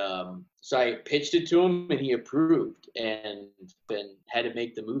 And so I pitched it to him, and he approved, and then had to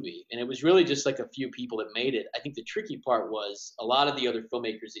make the movie. And it was really just like a few people that made it. I think the tricky part was a lot of the other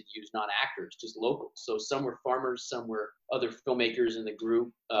filmmakers that used non-actors, just locals. So some were farmers, some were other filmmakers in the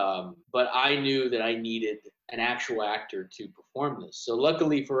group. But I knew that I needed an actual actor to perform this. So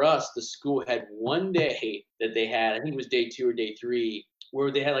luckily for us, the school had one day that they had, I think it was day 2 or day 3, where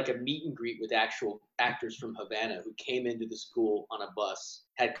they had like a meet and greet with actual actors from Havana who came into the school on a bus,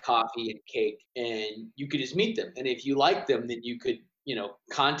 had coffee and cake, and you could just meet them. And if you liked them, then you could, you know,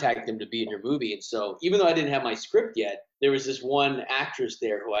 contact them to be in your movie. And so even though I didn't have my script yet, there was this one actress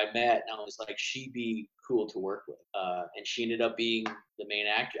there who I met, and I was like, she'd be cool to work with. And she ended up being the main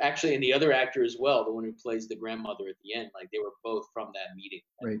actor, actually, and the other actor as well, the one who plays the grandmother at the end. Like they were both from that meeting.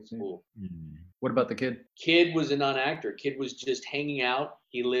 That was cool. What about the kid? Kid was a non-actor. Kid was just hanging out.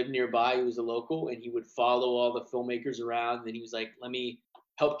 He lived nearby. He was a local, and he would follow all the filmmakers around. And then he was like, let me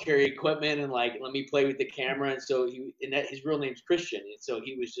help carry equipment and like let me play with the camera. And so his real name's Christian, and so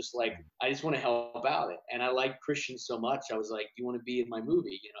he was just like, I just want to help out. And I liked Christian so much, I was like, you want to be in my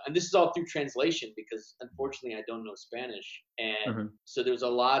movie, you know? And this is all through translation because unfortunately I don't know Spanish, and so there's a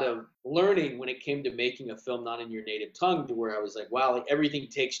lot of learning when it came to making a film not in your native tongue, to where I was like, wow, like everything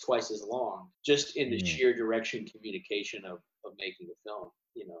takes twice as long just in the sheer direction communication of making a film,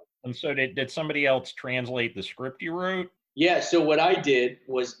 you know. And so did somebody else translate the script you wrote? Yeah, so what I did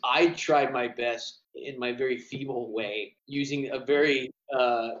was I tried my best in my very feeble way, using a very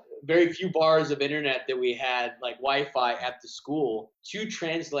few bars of internet that we had, like Wi-Fi at the school, to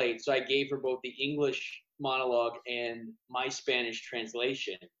translate. So I gave her both the English monologue and my Spanish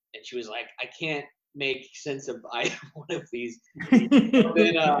translation. And she was like, I can't make sense of either one of these.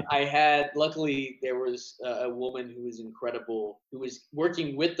 Then luckily there was a woman who was incredible, who was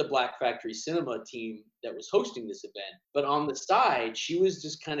working with the Black Factory Cinema team that was hosting this event. But on the side, she was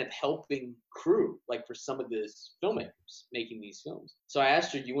just kind of helping crew, like for some of the filmmakers making these films. So I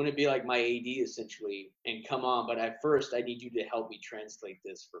asked her, do you want to be like my AD essentially and come on? But at first I need you to help me translate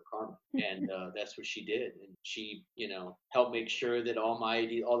this for Carmen. And that's what she did. And she, you know, helped make sure that all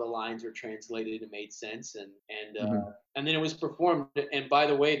the lines were translated and made sense. And then it was performed. And by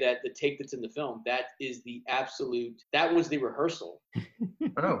the way, that the take that's in the film, that was the rehearsal.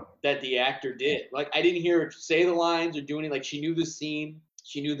 That the actor did. Like I didn't hear her say the lines or do anything. Like she knew the scene,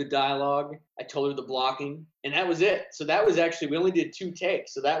 she knew the dialogue. I told her the blocking, and that was it. So that was actually, we only did 2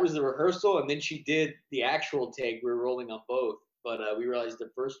 takes. So that was the rehearsal, and then she did the actual take. We were rolling on both, but we realized the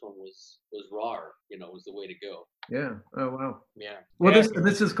first one was raw. You know, was the way to go. Yeah. Oh wow. Yeah. Well,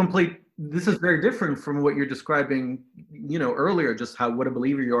 this is very different from what you're describing, you know, earlier, just what a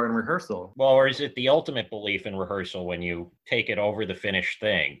believer you are in rehearsal. Well, or is it the ultimate belief in rehearsal when you take it over the finished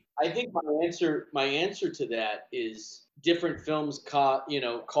thing? I think my answer to that is different films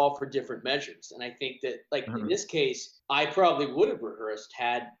call for different measures. And I think that, like in this case, I probably would have rehearsed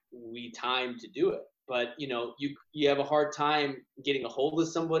had we time to do it. But, you know, you have a hard time getting a hold of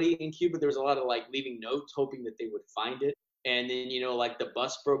somebody in Cuba. There was a lot of like leaving notes, hoping that they would find it. And then, you know, like the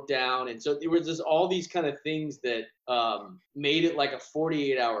bus broke down. And so there was just all these kind of things that made it like a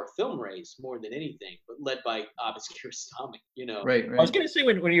 48-hour film race more than anything, but led by Kiarostami, you know. Right. I was going to say,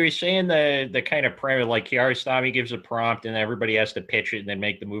 when you were saying the kind of premise, like Kiarostami gives a prompt and everybody has to pitch it and then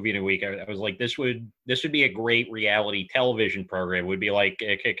make the movie in a week, I was like, this would be a great reality television program. It would be like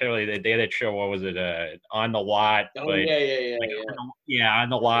kind of like the day that show, what was it, On the Lot? Oh, but, yeah, On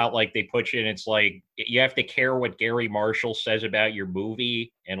the Lot, like they put you in, it's like you have to care what Gary Marshall says about your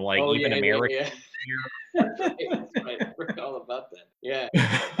movie, and like America. That's right. I forgot all about that. Yeah.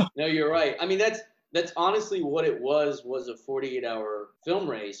 No, you're right. I mean, that's honestly what it was a 48-hour film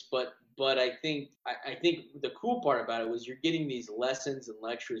race. But I think the cool part about it was you're getting these lessons and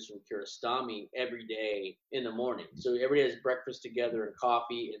lectures from Kiarostami every day in the morning. So everybody has breakfast together and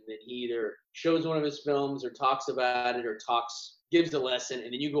coffee, and then he either shows one of his films or talks about it or gives a lesson,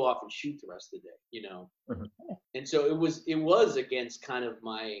 and then you go off and shoot the rest of the day, you know? And so it was against kind of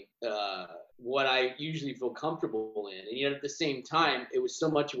my, what I usually feel comfortable in. And yet at the same time, it was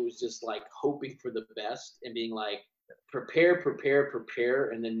just like hoping for the best and being like,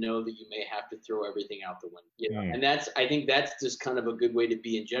 prepare, and then know that you may have to throw everything out the window. You know? And I think that's just kind of a good way to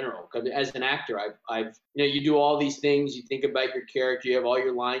be in general. Because as an actor, I've you do all these things, you think about your character, you have all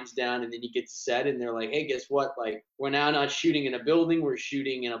your lines down, and then you get to set, and they're like, hey, guess what? Like, we're now not shooting in a building, we're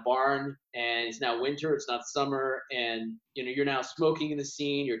shooting in a barn, and it's now winter, it's not summer, and you're now smoking in the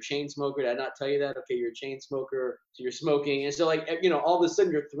scene, you're a chain smoker. Did I not tell you that? Okay, you're a chain smoker, so you're smoking. And so like, all of a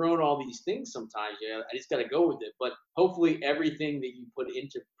sudden you're thrown all these things sometimes. I just got to go with it. But hopefully everything that you put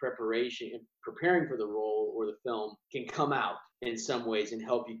into preparation and preparing for the role or the film can come out in some ways and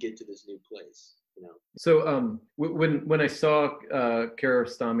help you get to this new place. So when I saw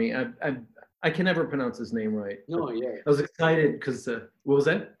Kiarostami, I can never pronounce his name right. No, yeah. I was excited because what was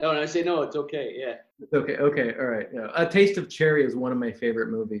that? Oh, and I say no, it's okay. Yeah. It's okay. Okay. All right. Yeah. A Taste of Cherry is one of my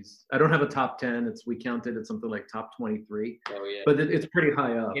favorite movies. I don't have a top 10. We counted it something like top 23. Oh yeah. But it's pretty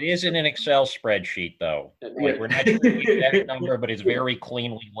high up. It is in an Excel spreadsheet though. Like we're not sure the exact number, but it's very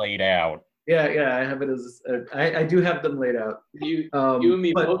cleanly laid out. Yeah. I have it as I do have them laid out. You and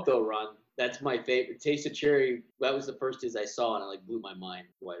me both though, Ron. That's my favorite. Taste of Cherry. That was the first Diz I saw, and it like blew my mind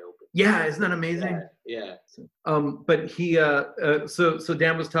wide open. Yeah, isn't that amazing? Yeah. But he, so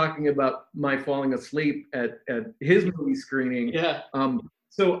Dan was talking about my falling asleep at his movie screening. Yeah.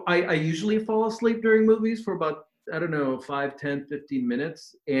 So I usually fall asleep during movies for about, I don't know, 5, 10, 15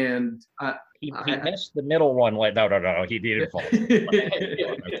 minutes. And he missed the middle one. No, he didn't fall asleep.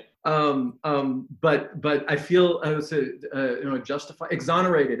 But I feel I was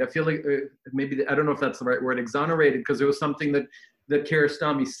exonerated. I feel like maybe I don't know if that's the right word, exonerated, because there was something that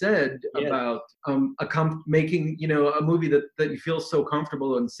Kiarostami said about making a movie that you feel so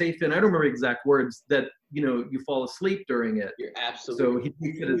comfortable and safe in. I don't remember exact words that you fall asleep during it. You're absolutely.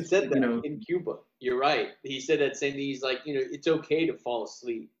 So he said that in Cuba. You're right. He said that saying he's like it's okay to fall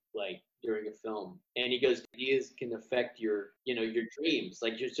asleep like during a film, and he goes, ideas can affect your your dreams,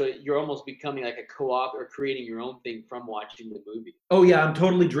 like you're almost becoming like a co-op or creating your own thing from watching the movie. Oh yeah, I'm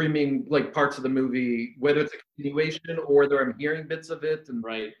totally dreaming like parts of the movie, whether it's a continuation or whether I'm hearing bits of it and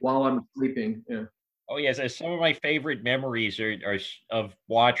while I'm sleeping. Yeah. Oh yes, some of my favorite memories are of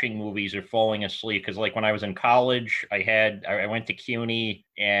watching movies or falling asleep, because like when I was in college, I went to CUNY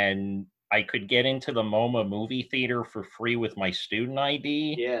and I could get into the MoMA movie theater for free with my student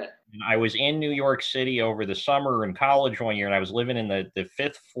ID. Yeah. And I was in New York City over the summer in college one year, and I was living in the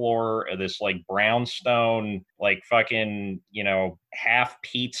 5th floor of this like brownstone, like fucking, half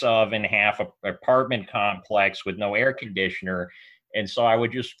pizza oven, half apartment complex with no air conditioner. And so I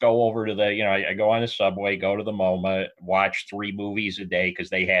would just go over to I go on the subway, go to the MoMA, watch 3 movies a day because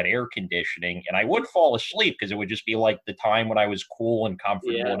they had air conditioning, and I would fall asleep because it would just be like the time when I was cool and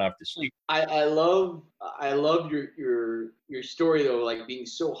comfortable enough to sleep. I love your story though, like being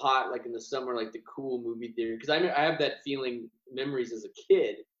so hot, like in the summer, like the cool movie theater. Because I have that feeling, memories as a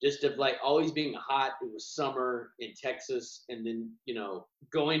kid, just of like always being hot. It was summer in Texas, and then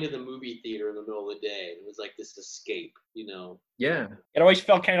going to the movie theater in the middle of the day. It was like this escape, Yeah. It always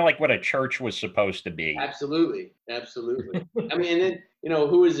felt kind of like what a church was supposed to be. Absolutely. I mean, and then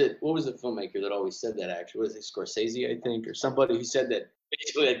who was it? What was the filmmaker that always said that? Actually, was it Scorsese, I think, or somebody who said that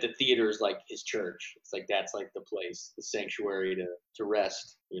basically that the theater is like his church. It's like that's like the place, the sanctuary to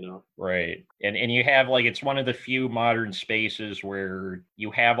rest. Right. And you have like, it's one of the few modern spaces where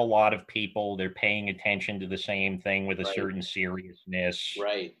you have a lot of people, they're paying attention to the same thing with a certain seriousness.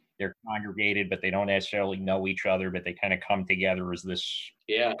 Right. They're congregated, but they don't necessarily know each other, but they kind of come together as this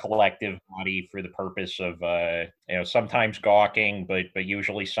collective body for the purpose of sometimes gawking, but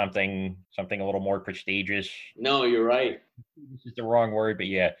usually something a little more prestigious. No, you're right. This is the wrong word, but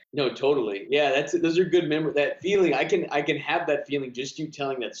yeah. No, totally. Yeah, those are good memories. That feeling, I can have that feeling just you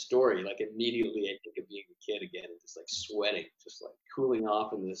telling that story. Like immediately, I think of being a kid again, and just like sweating, just like cooling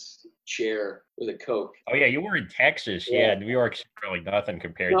off in this chair with a Coke. Oh yeah, you were in Texas. Yeah, New York's really nothing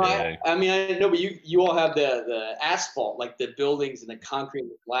compared to. I mean, I know, but you all have the asphalt, like the buildings and the concrete and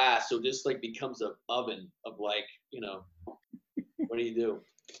the glass, so this like becomes a oven of like what do you do?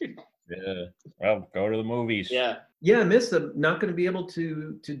 Yeah. Well, go to the movies. Yeah. Yeah, I miss them. Not going to be able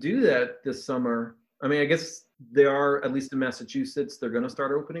to do that this summer. I mean, I guess they are, at least in Massachusetts, they're going to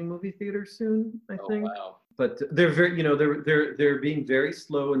start opening movie theaters soon, I think. Wow. But they're very, they're being very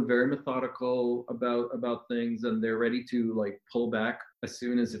slow and very methodical about things, and they're ready to like pull back as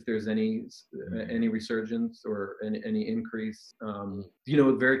soon as if there's any resurgence or any increase.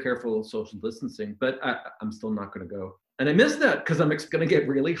 Very careful social distancing. But I'm still not going to go. And I miss that because I'm going to get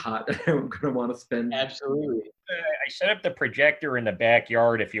really hot and I'm going to want to spend. Absolutely. I set up the projector in the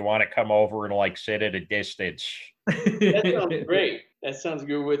backyard if you want to come over and like sit at a distance. That sounds great. That sounds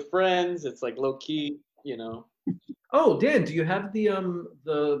good with friends. It's like low key, Oh, Dan, do you have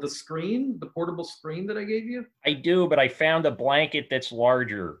the screen, the portable screen that I gave you? I do, but I found a blanket that's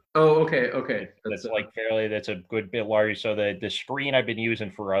larger. Oh, okay. That's a good bit larger. So the screen I've been using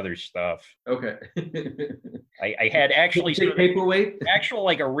for other stuff. Okay. I had actually paperweight. Actual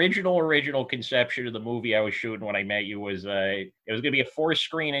like original conception of the movie I was shooting when I met you was it was going to be a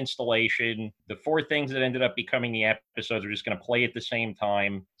 4-screen installation. The 4 things that ended up becoming the episodes were just going to play at the same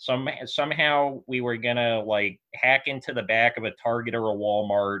time. Somehow we were going to like hack into the back of a Target or a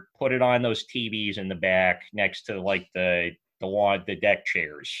Walmart, put it on those TVs in the back next to like the deck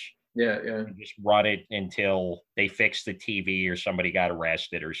chairs. Yeah. And just run it until they fixed the TV or somebody got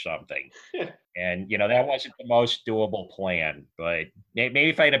arrested or something. And, that wasn't the most doable plan, but maybe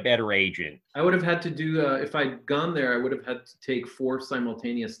if I had a better agent. I would have had to do, if I'd gone there, I would have had to take 4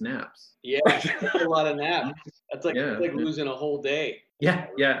 simultaneous naps. Yeah, that's a lot of naps. That's like losing a whole day. Yeah.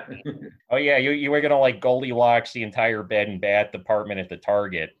 Oh, yeah, you were going to like Goldilocks the entire bed and bath department at the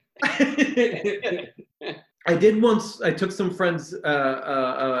Target. I did once. I took some friends.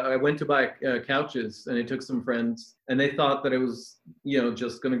 I went to buy couches, and I took some friends, and they thought that it was,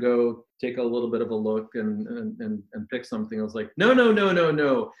 just gonna go take a little bit of a look and pick something. I was like, no, no, no, no,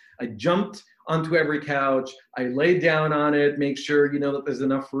 no. I jumped onto every couch. I laid down on it, make sure that there's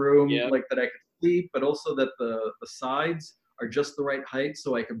enough room, like that I could sleep, but also that the sides are just the right height,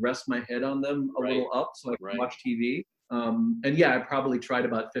 so I could rest my head on them a little up, so I could watch TV. And yeah, I probably tried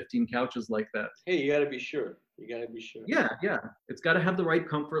about 15 couches like that. Hey, you got to be sure. You got to be sure. Yeah. It's got to have the right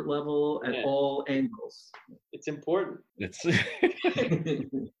comfort level at all angles. It's important. It's well,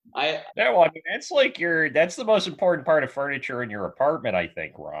 I mean, that's the most important part of furniture in your apartment, I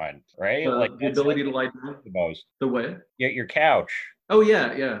think, Ron. Right? Like the ability to lie down. The most. The way? Yeah, your couch. Oh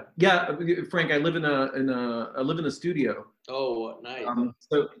yeah. Frank, I live in a studio. Oh, nice.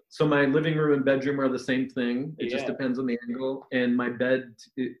 So my living room and bedroom are the same thing. It just depends on the angle. And my bed,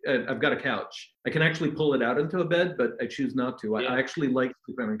 I've got a couch. I can actually pull it out into a bed, but I choose not to. I actually like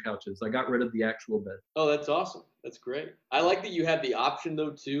sleeping on couches. I got rid of the actual bed. Oh, that's awesome. That's great. I like that you have the option though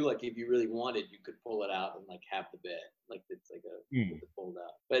too. Like if you really wanted, you could pull it out and like have the bed. Like it's like a fold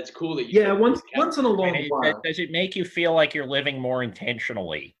out. But it's cool that you. Yeah, once in a long while. Does it make you feel like you're living more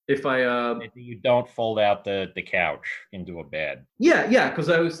intentionally? If you don't fold out the couch into a bed. Yeah, because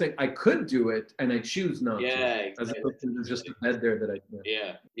I always think I could do it, and I choose not to. Exactly. As opposed to there's just a bed there that I.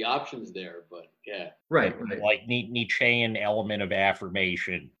 Yeah, the option's there, but Right. Like Nietzschean element of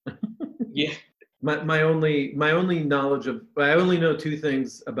affirmation. Yeah. My only knowledge of, I only know two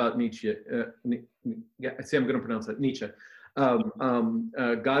things about Nietzsche. See, I'm going to pronounce that Nietzsche.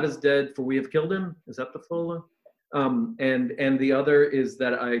 God is dead, for we have killed him. Is that the full? And the other is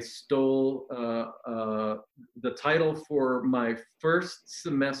that I stole the title for my first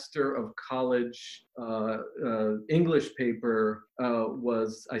semester of college English paper. It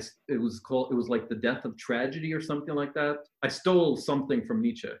was like The Death of Tragedy or something like that. I stole something from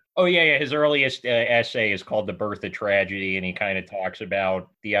Nietzsche. Oh yeah. His earliest essay is called The Birth of Tragedy, and he kind of talks about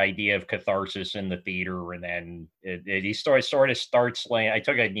the idea of catharsis in the theater, and then he sort of starts laying. I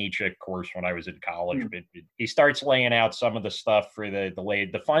took a Nietzsche course when I was in college, but he starts laying out some of the stuff for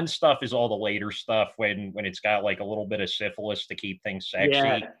the fun stuff is all the later stuff when it's got like a little bit of syphilis to keep things sexy.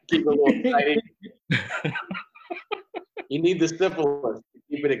 Yeah, keep it a little exciting. You need the syphilis to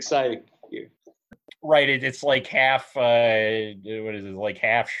keep it exciting. Right, it's like half what is it, like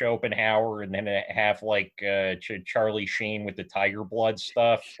half Schopenhauer and then half like Charlie Sheen with the tiger blood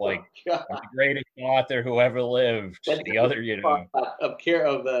stuff, like the greatest author who ever lived. That's the other,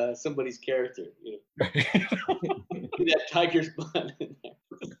 of somebody's character. That tiger's blood in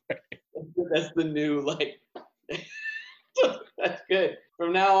there. That's the new That's good.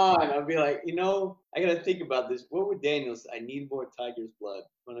 From now on, I'll be like, I gotta think about this. What would Daniel say? I need more tiger's blood.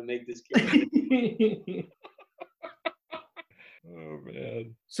 I'm gonna make this character. Oh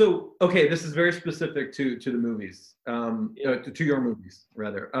man. So okay, this is very specific to the movies. To your movies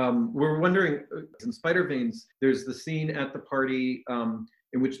rather. We're wondering, in Spider Veins, there's the scene at the party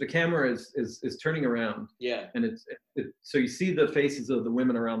in which the camera is turning around. Yeah. And so you see the faces of the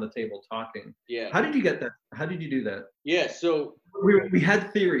women around the table talking. Yeah. How did you get that? How did you do that? Yeah. So we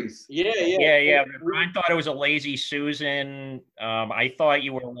had theories. Yeah. Ron thought it was a lazy Susan. I thought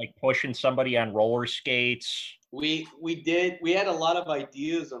you were like pushing somebody on roller skates. We had a lot of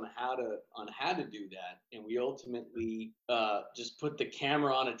ideas on how to do that, and we ultimately just put the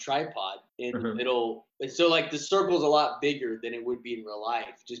camera on a tripod in the middle. And so like the circle's a lot bigger than it would be in real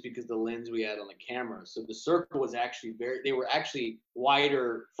life, just because the lens we had on the camera. So the circle was actually they were actually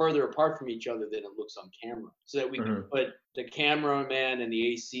wider, further apart from each other than it looks on camera, so that we could put the cameraman and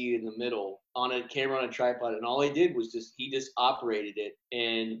the AC in the middle on a camera on a tripod. And all he did was he just operated it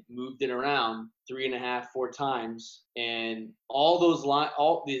and moved it around 3.5, 4 times. And all those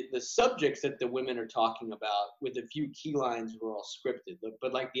all the subjects that the women are talking about, with a few key lines, were all scripted.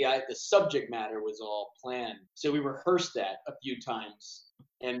 But like the subject matter was all planned. So we rehearsed that a few times.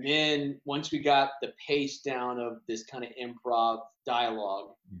 And then once we got the pace down of this kind of improv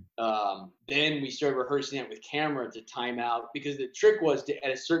dialogue, then we started rehearsing it with camera to time out, because the trick was to,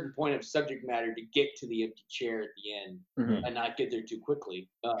 at a certain point of subject matter, to get to the empty chair at the end and not get there too quickly.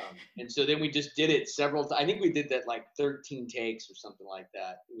 And so then we just did it several times. I think we did that like 13 takes or something like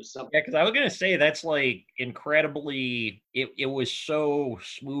that. It was something. Yeah, because I was going to say that's like incredibly, it was so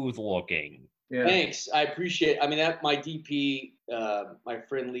smooth looking. Yeah. Thanks. I appreciate it. I mean, my DP, my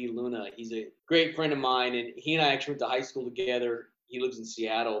friend Lee Luna, he's a great friend of mine, and he and I actually went to high school together. He lives in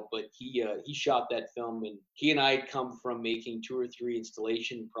Seattle, but he shot that film, and he and I had come from making 2 or 3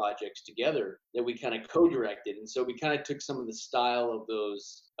 installation projects together that we kind of co-directed. And so we kind of took some of the style of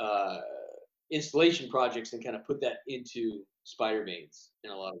those installation projects and kind of put that into spider veins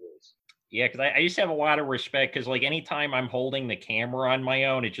in a lot of ways. Yeah, because I just have a lot of respect, because like anytime I'm holding the camera on my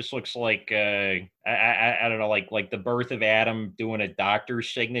own, it just looks like I don't know, like the birth of Adam doing a doctor's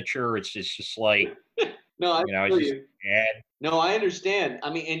signature. It's just like no, I it's just bad. No, I understand.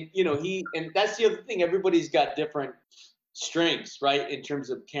 I mean, and and that's the other thing. Everybody's got different strengths, right, in terms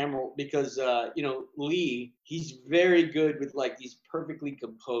of camera, because Lee, he's very good with like these perfectly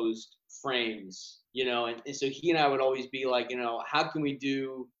composed frames, and so he and I would always be like, how can we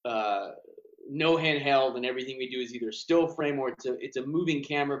do no handheld, and everything we do is either still frame or it's a moving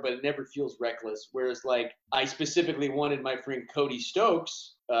camera, but it never feels reckless. Whereas like I specifically wanted my friend Cody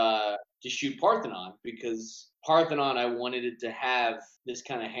Stokes to shoot Parthenon, because Parthenon, I wanted it to have this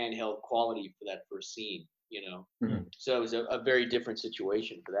kind of handheld quality for that first scene, Mm-hmm. So it was a very different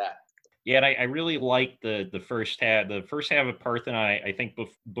situation for that. Yeah, and I really liked the first half. The first half of Parthenon, I think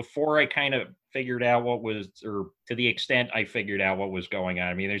before I kind of figured out what was, or to the extent I figured out what was going on.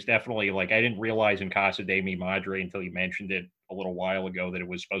 I mean, there's definitely, like, I didn't realize in Casa de Mi Madre until you mentioned it a little while ago that it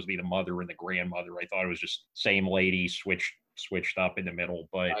was supposed to be the mother and the grandmother. I thought it was just same lady switched up in the middle.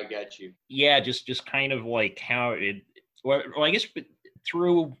 But I got you. Yeah, just kind of like how it. Well, I guess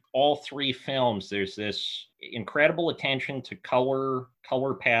through all three films, there's this incredible attention to color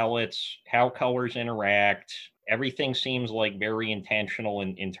palettes, how colors interact. Everything seems like very intentional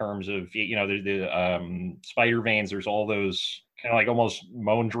in terms of, the spider veins. There's all those kind of like almost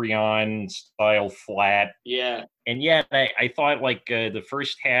Mondrian style flat. Yeah. And yet I thought like the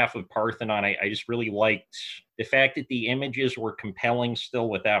first half of Parthenon, I just really liked the fact that the images were compelling still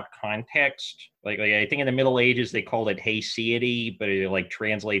without context. Like I think in the Middle Ages, they called it haesiety, but it like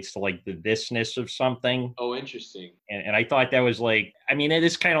translates to like the thisness of something. Oh, interesting. And I thought that was like, I mean, it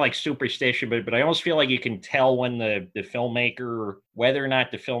is kind of like superstition, but I almost feel like you can tell when the filmmaker, whether or not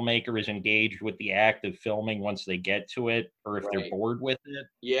the filmmaker is engaged with the act of filming once they get to it, or if they're bored with it.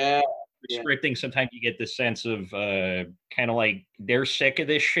 Yeah. Scripting, sometimes you get the sense of kind of like they're sick of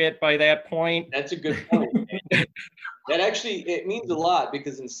this shit by that point. That's a good point. That actually, it means a lot,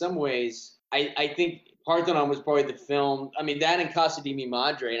 because in some ways, I think Parthenon was probably the film. I mean, that and Casa de Mi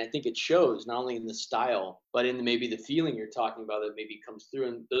Madre, and I think it shows not only in the style, but in maybe the feeling you're talking about that maybe comes through.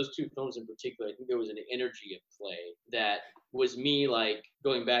 And those two films in particular, I think there was an energy at play that was me, like,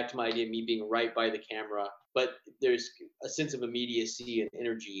 going back to my idea of me being right by the camera, but there's a sense of immediacy and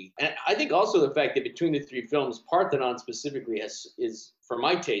energy. And I think also the fact that between the three films, Parthenon specifically is, for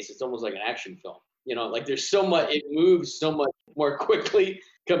my taste, it's almost like an action film. Like there's so much, it moves so much more quickly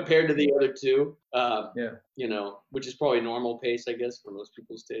compared to the other two. Which is probably normal pace, I guess, for most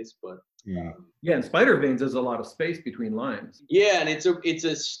people's taste. But and Spider Veins, there's a lot of space between lines. Yeah, and it's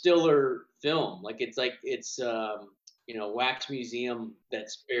a stiller film. Like it's wax museum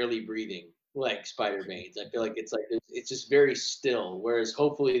that's barely breathing, like Spider Veins. I feel like it's just very still, whereas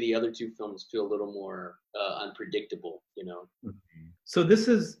hopefully the other two films feel a little more unpredictable. So this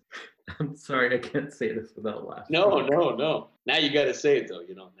is. I'm sorry, I can't say this without laughing. No. Now you got to say it, though.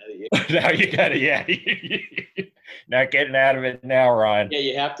 Now you got to, yeah. Not getting out of it now, Ron. Yeah,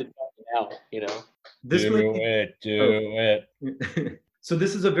 you have to talk it out. Do it. So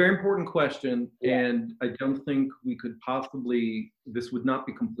this is a very important question, and I don't think we could possibly, this would not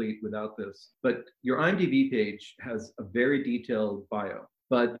be complete without this. But your IMDb page has a very detailed bio,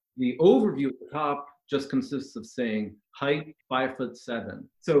 but the overview at the top just consists of saying height 5'7".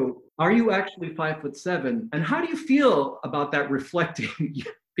 So are you actually 5'7"? And how do you feel about that reflecting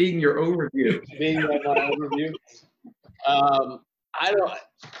being your overview? Being my overview? I don't.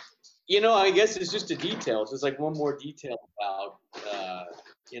 I guess it's just a detail. It's just like one more detail about,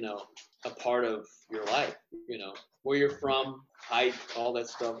 a part of your life. Where you're from, height, all that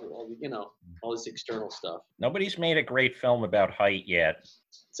stuff. All this external stuff. Nobody's made a great film about height yet.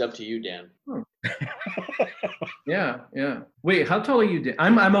 It's up to you, Dan. Yeah. Wait, how tall are you, Dan?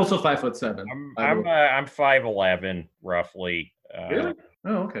 I'm also 5'7". I'm 5'11", roughly. Really?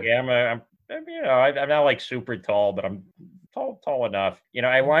 Oh, okay. Yeah, I'm not like super tall, but I'm tall enough.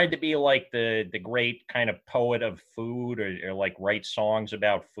 I wanted to be like the great kind of poet of food, or like write songs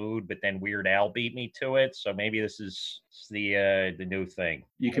about food, but then Weird Al beat me to it. So maybe this is the new thing.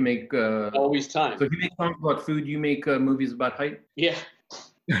 You can make always time. So if you make songs about food, you make movies about height. Yeah.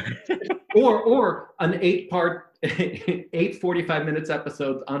 or an 8-part 8 45 minutes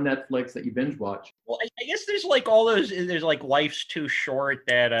episodes on Netflix that you binge watch. Well, I guess there's like all those. There's like Life's Too Short,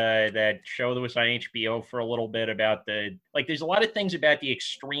 that show that was on HBO for a little bit about there's a lot of things about the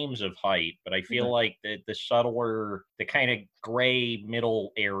extremes of height, but I feel like the subtler, the kind of gray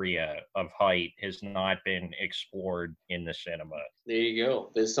middle area of height has not been explored in the cinema. There you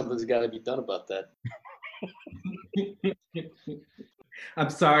go. There's something's got to be done about that.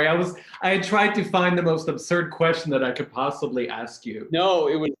 I'm sorry. I had tried to find the most absurd question that I could possibly ask you. No,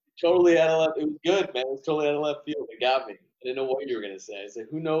 it was totally out of left. It was good, man. It was totally out of left field. It got me. I didn't know what you were gonna say. I said,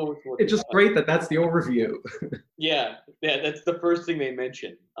 "Who knows?" It's just great that that's the overview. Yeah, that's the first thing they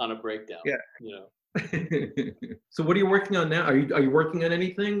mention on a breakdown. Yeah, you know. So what are you working on now? Are you working on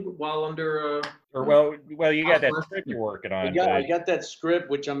anything while under? Well, you got that script you're working on. I got that script,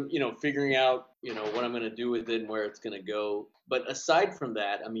 which I'm figuring out what I'm gonna do with it and where it's gonna go. But aside from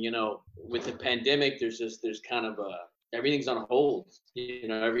that, I mean, with the pandemic, there's kind of everything's on hold.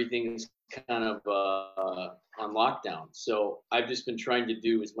 Everything's kind of on lockdown. So I've just been trying to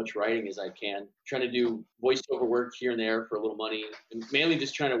do as much writing as I can, trying to do voiceover work here and there for a little money, and mainly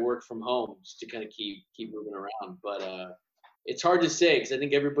just trying to work from home just to kind of keep moving around. But it's hard to say because I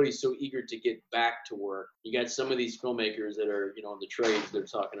think everybody's so eager to get back to work. You got some of these filmmakers that are, in the trades, they're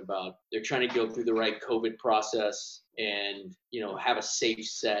talking about, they're trying to go through the right COVID process and, have a safe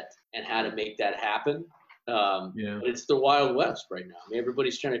set and how to make that happen. But it's the Wild West right now. I mean,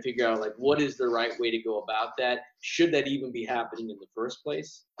 everybody's trying to figure out, like, what is the right way to go about that? Should that even be happening in the first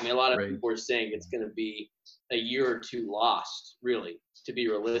place? I mean, a lot of people are saying it's going to be a year or two lost, really, to be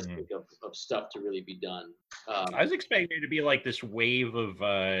realistic, of stuff to really be done. I was expecting there to be like this wave of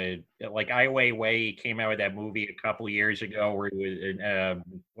like Ai Weiwei came out with that movie a couple years ago where he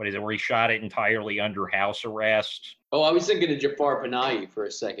was where he shot it entirely under house arrest. Oh, I was thinking of Jafar Panahi for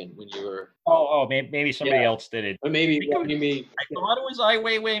a second when you were. Oh, maybe somebody else did it. Or maybe I thought it was Ai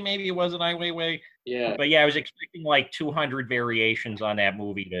Weiwei. Maybe it wasn't Ai Weiwei. Yeah. But yeah, I was expecting like 200 variations on that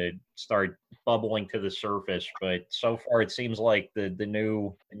movie to start bubbling to the surface. But so far, it seems like the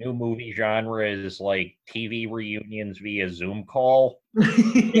new movie genre is like TV reunions via Zoom call.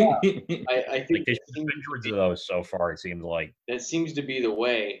 Yeah, I think like there's hundreds of those so far. It seems like that seems to be the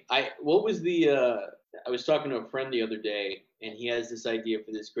way. I was talking to a friend the other day, and he has this idea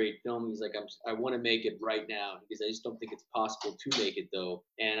for this great film. He's like, I want to make it right now because I just don't think it's possible to make it though.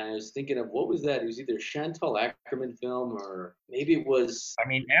 And I was thinking of, what was that? It was either a Chantal Ackerman film or maybe it was. I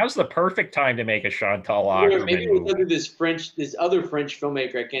mean, now's the perfect time to make a Chantal Ackerman. Maybe it was this other French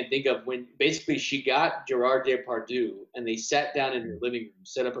filmmaker I can't think of, when basically she got Gerard Depardieu and they sat down in their living room,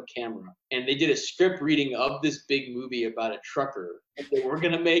 set up a camera, and they did a script reading of this big movie about a trucker that they were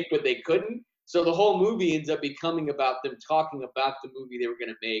going to make, but they couldn't. So the whole movie ends up becoming about them talking about the movie they were going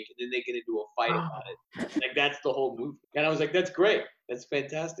to make, and then they get into a fight about it. Like, that's the whole movie. And I was like, that's great. That's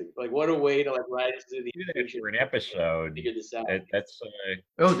fantastic. Like, what a way to ride into the for an episode. Figure this out. That's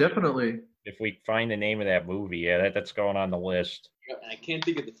oh, definitely. If we find the name of that movie, yeah, that's going on the list. I can't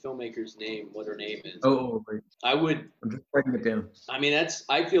think of the filmmaker's name, what her name is. Oh, right. I'm just writing it down. I mean,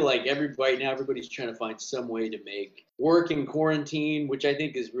 I feel like right now everybody's trying to find some way to make work in quarantine, which I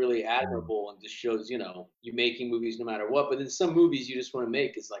think is really admirable and just shows, you making movies no matter what. But then some movies you just want to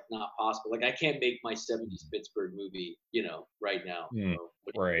make is like not possible. Like, I can't make my 70s Pittsburgh movie, right now.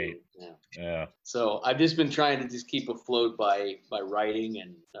 Right. Yeah. So I've just been trying to just keep afloat by writing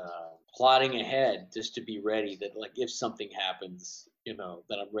and plotting ahead just to be ready that, like, if something happens,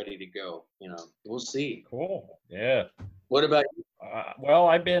 that I'm ready to go. We'll see. Cool. Yeah. What about you? Well,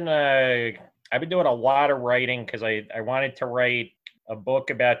 I've been doing a lot of writing because I wanted to write a book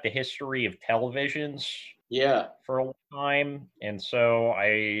about the history of televisions. Yeah. For a long time. And so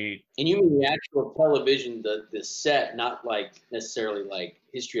And you mean the actual television, the set, not like necessarily like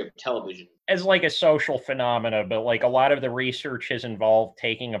history of television. As like a social phenomena, but like a lot of the research has involved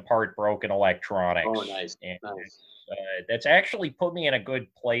taking apart broken electronics. Oh, nice. And, nice. That's actually put me in a good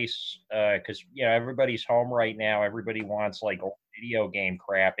place because, everybody's home right now. Everybody wants like old video game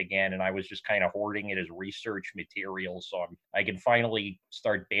crap again. And I was just kind of hoarding it as research material. So I can finally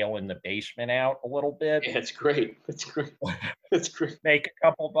start bailing the basement out a little bit. Yeah, that's great. That's great. That's great. Make a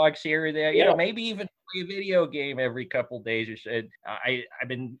couple bucks here or there, maybe even play a video game every couple days or so. I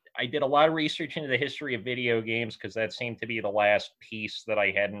did a lot of research into the history of video games because that seemed to be the last piece that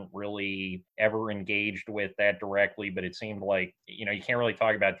I hadn't really ever engaged with that directly, but it seemed like, you can't really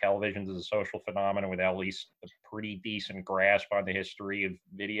talk about televisions as a social phenomenon without at least a pretty decent grasp on the history of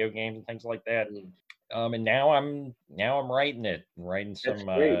video games and things like that. And now I'm writing it, writing some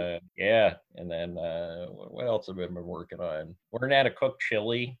yeah. And then what else have I been working on? Learning how to cook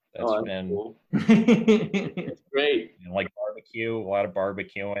chili. That's been cool. That's great. And like barbecue, a lot of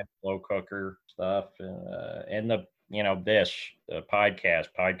barbecuing, slow cooker stuff, and the the podcast.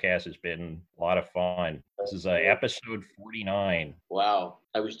 Podcast has been a lot of fun. This is episode 49. Wow,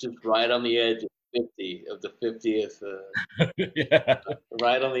 I was just right on the edge of 50 of the 50th. Yeah.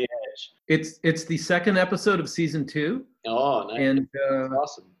 Right on the edge. It's the second episode of season 2. Oh, nice. And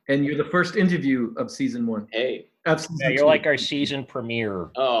awesome. And you're the first interview of season 1. Hey. Yeah, you're like our season premiere.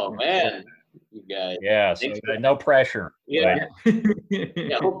 Oh man, you guys. Yeah, so no pressure. Yeah.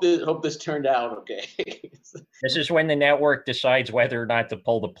 Yeah. Hope this turned out okay. This is when the network decides whether or not to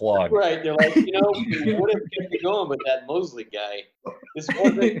pull the plug. Right. They're like, we would have kept it going with that Mosley guy. This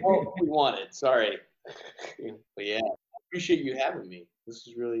wasn't what we wanted. Sorry. But yeah, I appreciate you having me. This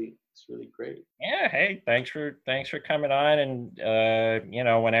is really great. Yeah, hey, thanks for coming on, and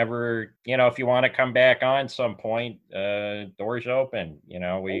whenever if you want to come back on some point, doors open.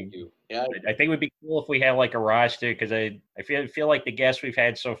 Thank you. Yeah, I think it would be cool if we had like a roster, because I feel like the guests we've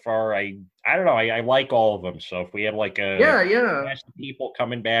had so far, I don't know, I like all of them. So if we have like a cast of people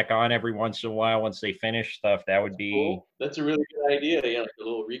coming back on every once in a while once they finish stuff, that would be cool. That's a really good idea. Yeah, like a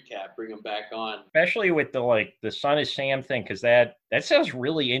little recap, bring them back on. Especially with the Son of Sam thing, because that sounds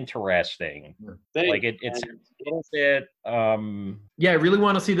really interesting. Thanks, like it's a little bit yeah, I really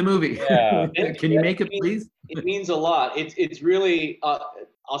want to see the movie. Yeah. Can you make it, please? It means a lot. It's really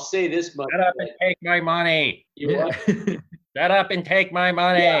I'll say this much. Shut up and take my money. Yeah. Shut up and take my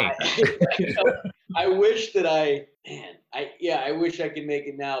money. Yeah. I wish that I wish I could make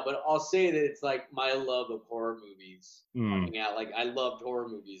it now, but I'll say that it's like my love of horror movies coming out. Like I loved horror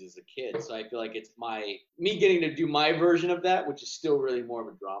movies as a kid, so I feel like it's me getting to do my version of that, which is still really more of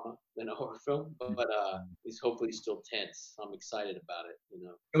a drama than a horror film, but is hopefully still tense. I'm excited about it.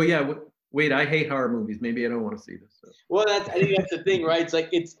 Oh yeah. Wait, I hate horror movies. Maybe I don't want to see this. So. Well, I think that's the thing, right? It's like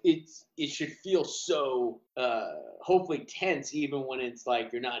it should feel so hopefully tense, even when it's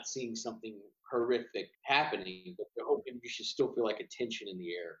like you're not seeing something horrific happening, but you're hoping you should still feel like a tension in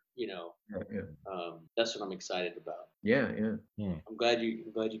the air. Yeah. That's what I'm excited about. Yeah. I'm glad you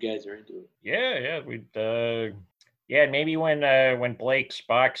guys are into it. Yeah, we'd yeah, maybe when Blake's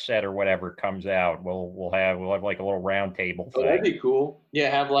box set or whatever comes out, we'll have like a little round table thing. Oh, that'd be cool. Yeah,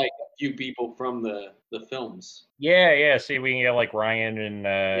 have like a few people from the films. Yeah. See, we can get like Ryan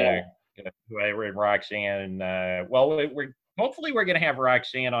and whoever, and Roxanne, and hopefully we're gonna have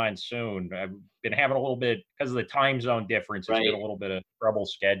Roxanne on soon. I've been having a little bit, because of the time zone difference. It's been a little bit of trouble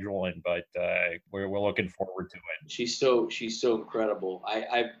scheduling, but we're looking forward to it. She's so incredible.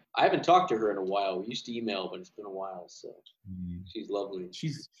 I haven't talked to her in a while. We used to email, but it's been a while. So she's lovely.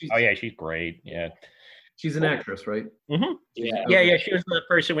 She's she's great. Yeah. She's an actress, right? Mm-hmm. Yeah. She was the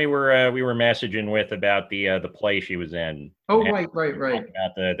person we were messaging with about the play she was in. Oh, right.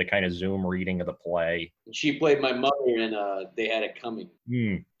 About the kind of Zoom reading of the play. She played my mother in They Had It Coming.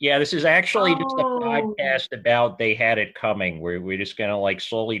 Yeah, this is actually just a podcast about They Had It Coming, where we're just gonna like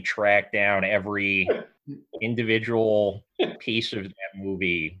slowly track down every individual piece of that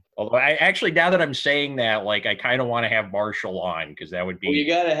movie. Although I actually, now that I'm saying that, like I kind of want to have Marshall on, because that would be. Well, you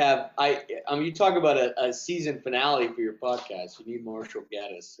got to have. You talk about a season finale for your podcast. You need Marshall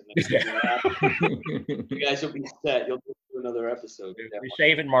Gaddis. You guys will be set. You'll do another episode. We're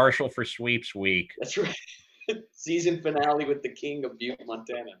saving Marshall for Sweeps Week. That's right. Season finale with the King of Butte,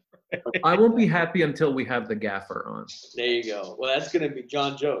 Montana. I won't be happy until we have the gaffer on. There you go. Well, that's going to be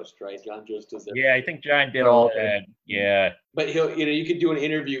John Jost, right? John Jost does that. Yeah, I think John did all that. Yeah. But you could do an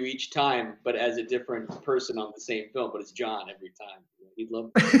interview each time, but as a different person on the same film. But it's John every time. He'd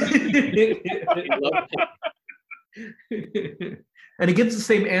love that. He'd love that. And he gets the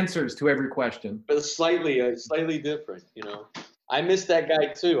same answers to every question, but slightly different. I miss that guy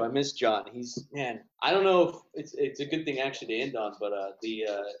too. I miss John. I don't know if it's a good thing actually to end on, but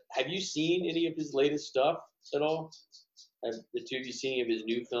have you seen any of his latest stuff at all? Have the two of you seen any of his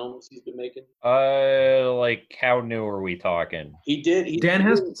new films he's been making? Like how new are we talking? Dan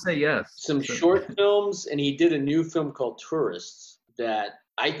has to say yes. Some short films, and he did a new film called Tourists that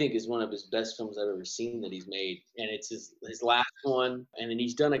I think is one of his best films I've ever seen that he's made, and it's his last one. And then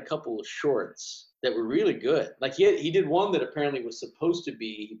he's done a couple of shorts that were really good. Like he did one that apparently was supposed to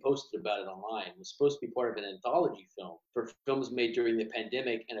be, he posted about it online, was supposed to be part of an anthology film for films made during the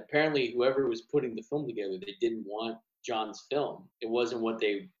pandemic. And apparently whoever was putting the film together, they didn't want John's film. It wasn't what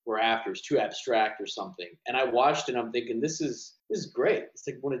they were after. It's too abstract or something. And I watched it and I'm thinking, this is great. It's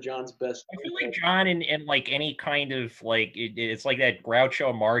like one of John's best. I feel like John in like any kind of like, it's like that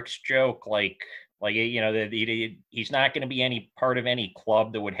Groucho Marx joke, like Like, you know, that he's not going to be any part of any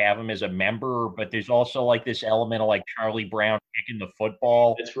club that would have him as a member, but there's also like this element of like Charlie Brown kicking the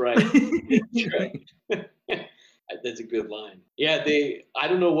football. That's right. That's right. That's a good line. Yeah, I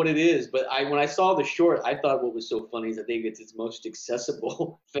don't know what it is, but when I saw the short, I thought what was so funny is I think it's its most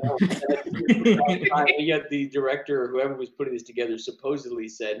accessible film. Yet the director or whoever was putting this together supposedly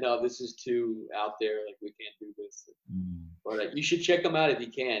said, no, this is too out there. Like, we can't do this. But you should check him out if you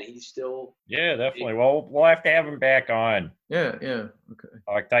can. He's still. Yeah, definitely. Well, we'll have to have him back on. Yeah.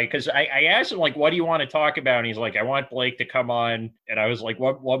 Okay. Because I asked him, like, what do you want to talk about? And he's like, I want Blake to come on. And I was like,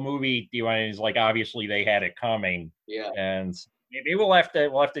 what movie do you want? And he's like, obviously they had it coming. Yeah. And maybe we'll have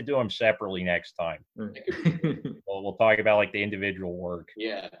to do them separately next time. We'll talk about like the individual work.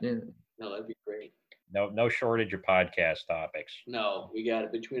 Yeah. No, that'd be great. No shortage of podcast topics. No, we got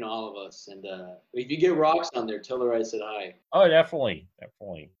it between all of us. And if you get Rocks on there, tell her I said hi. Oh, definitely.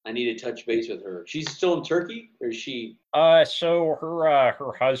 I need to touch base with her. She's still in Turkey, or is she? So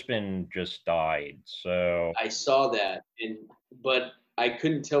her husband just died. So I saw that, but I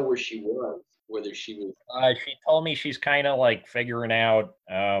couldn't tell where she was. Whether she was. She told me she's kind of like figuring out.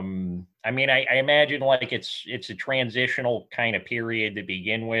 I mean, I imagine like it's a transitional kind of period to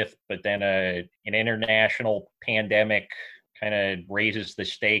begin with, but then an international pandemic kind of raises the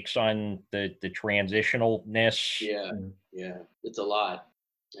stakes on the transitionalness. Yeah, it's a lot.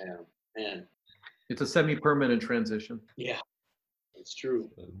 Yeah, man. It's a semi-permanent transition. Yeah, it's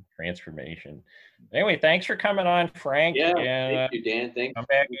true. Transformation. Anyway, thanks for coming on, Frank. Yeah, thank you, Dan. Thanks. Come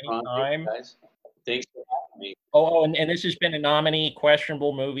back anytime. Guys. Thanks for having me. And this has been a nominee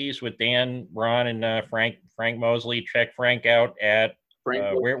questionable movies with Dan, Ron, and Frank Mosley. Check Frank out at where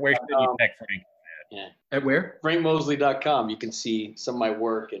should you check Frank? Yeah. At where? FrankMosley.com. You can see some of my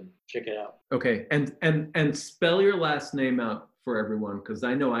work and check it out. Okay, and spell your last name out for everyone, because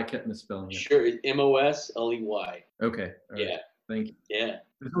I know I kept misspelling it. Sure, it's Mosley. Okay. Yeah. Right. Thank you. Yeah.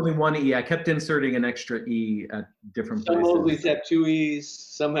 There's only one E. I kept inserting an extra E at different Some places. Mosleys have two E's.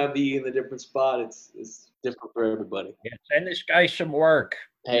 Some have the E in the different spot. It's different for everybody. Yeah, send this guy some work.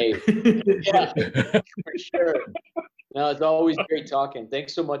 Hey. Yeah, for sure. No, it's always great talking.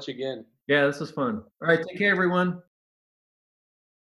 Thanks so much again. Yeah, this was fun. All right, take care, everyone.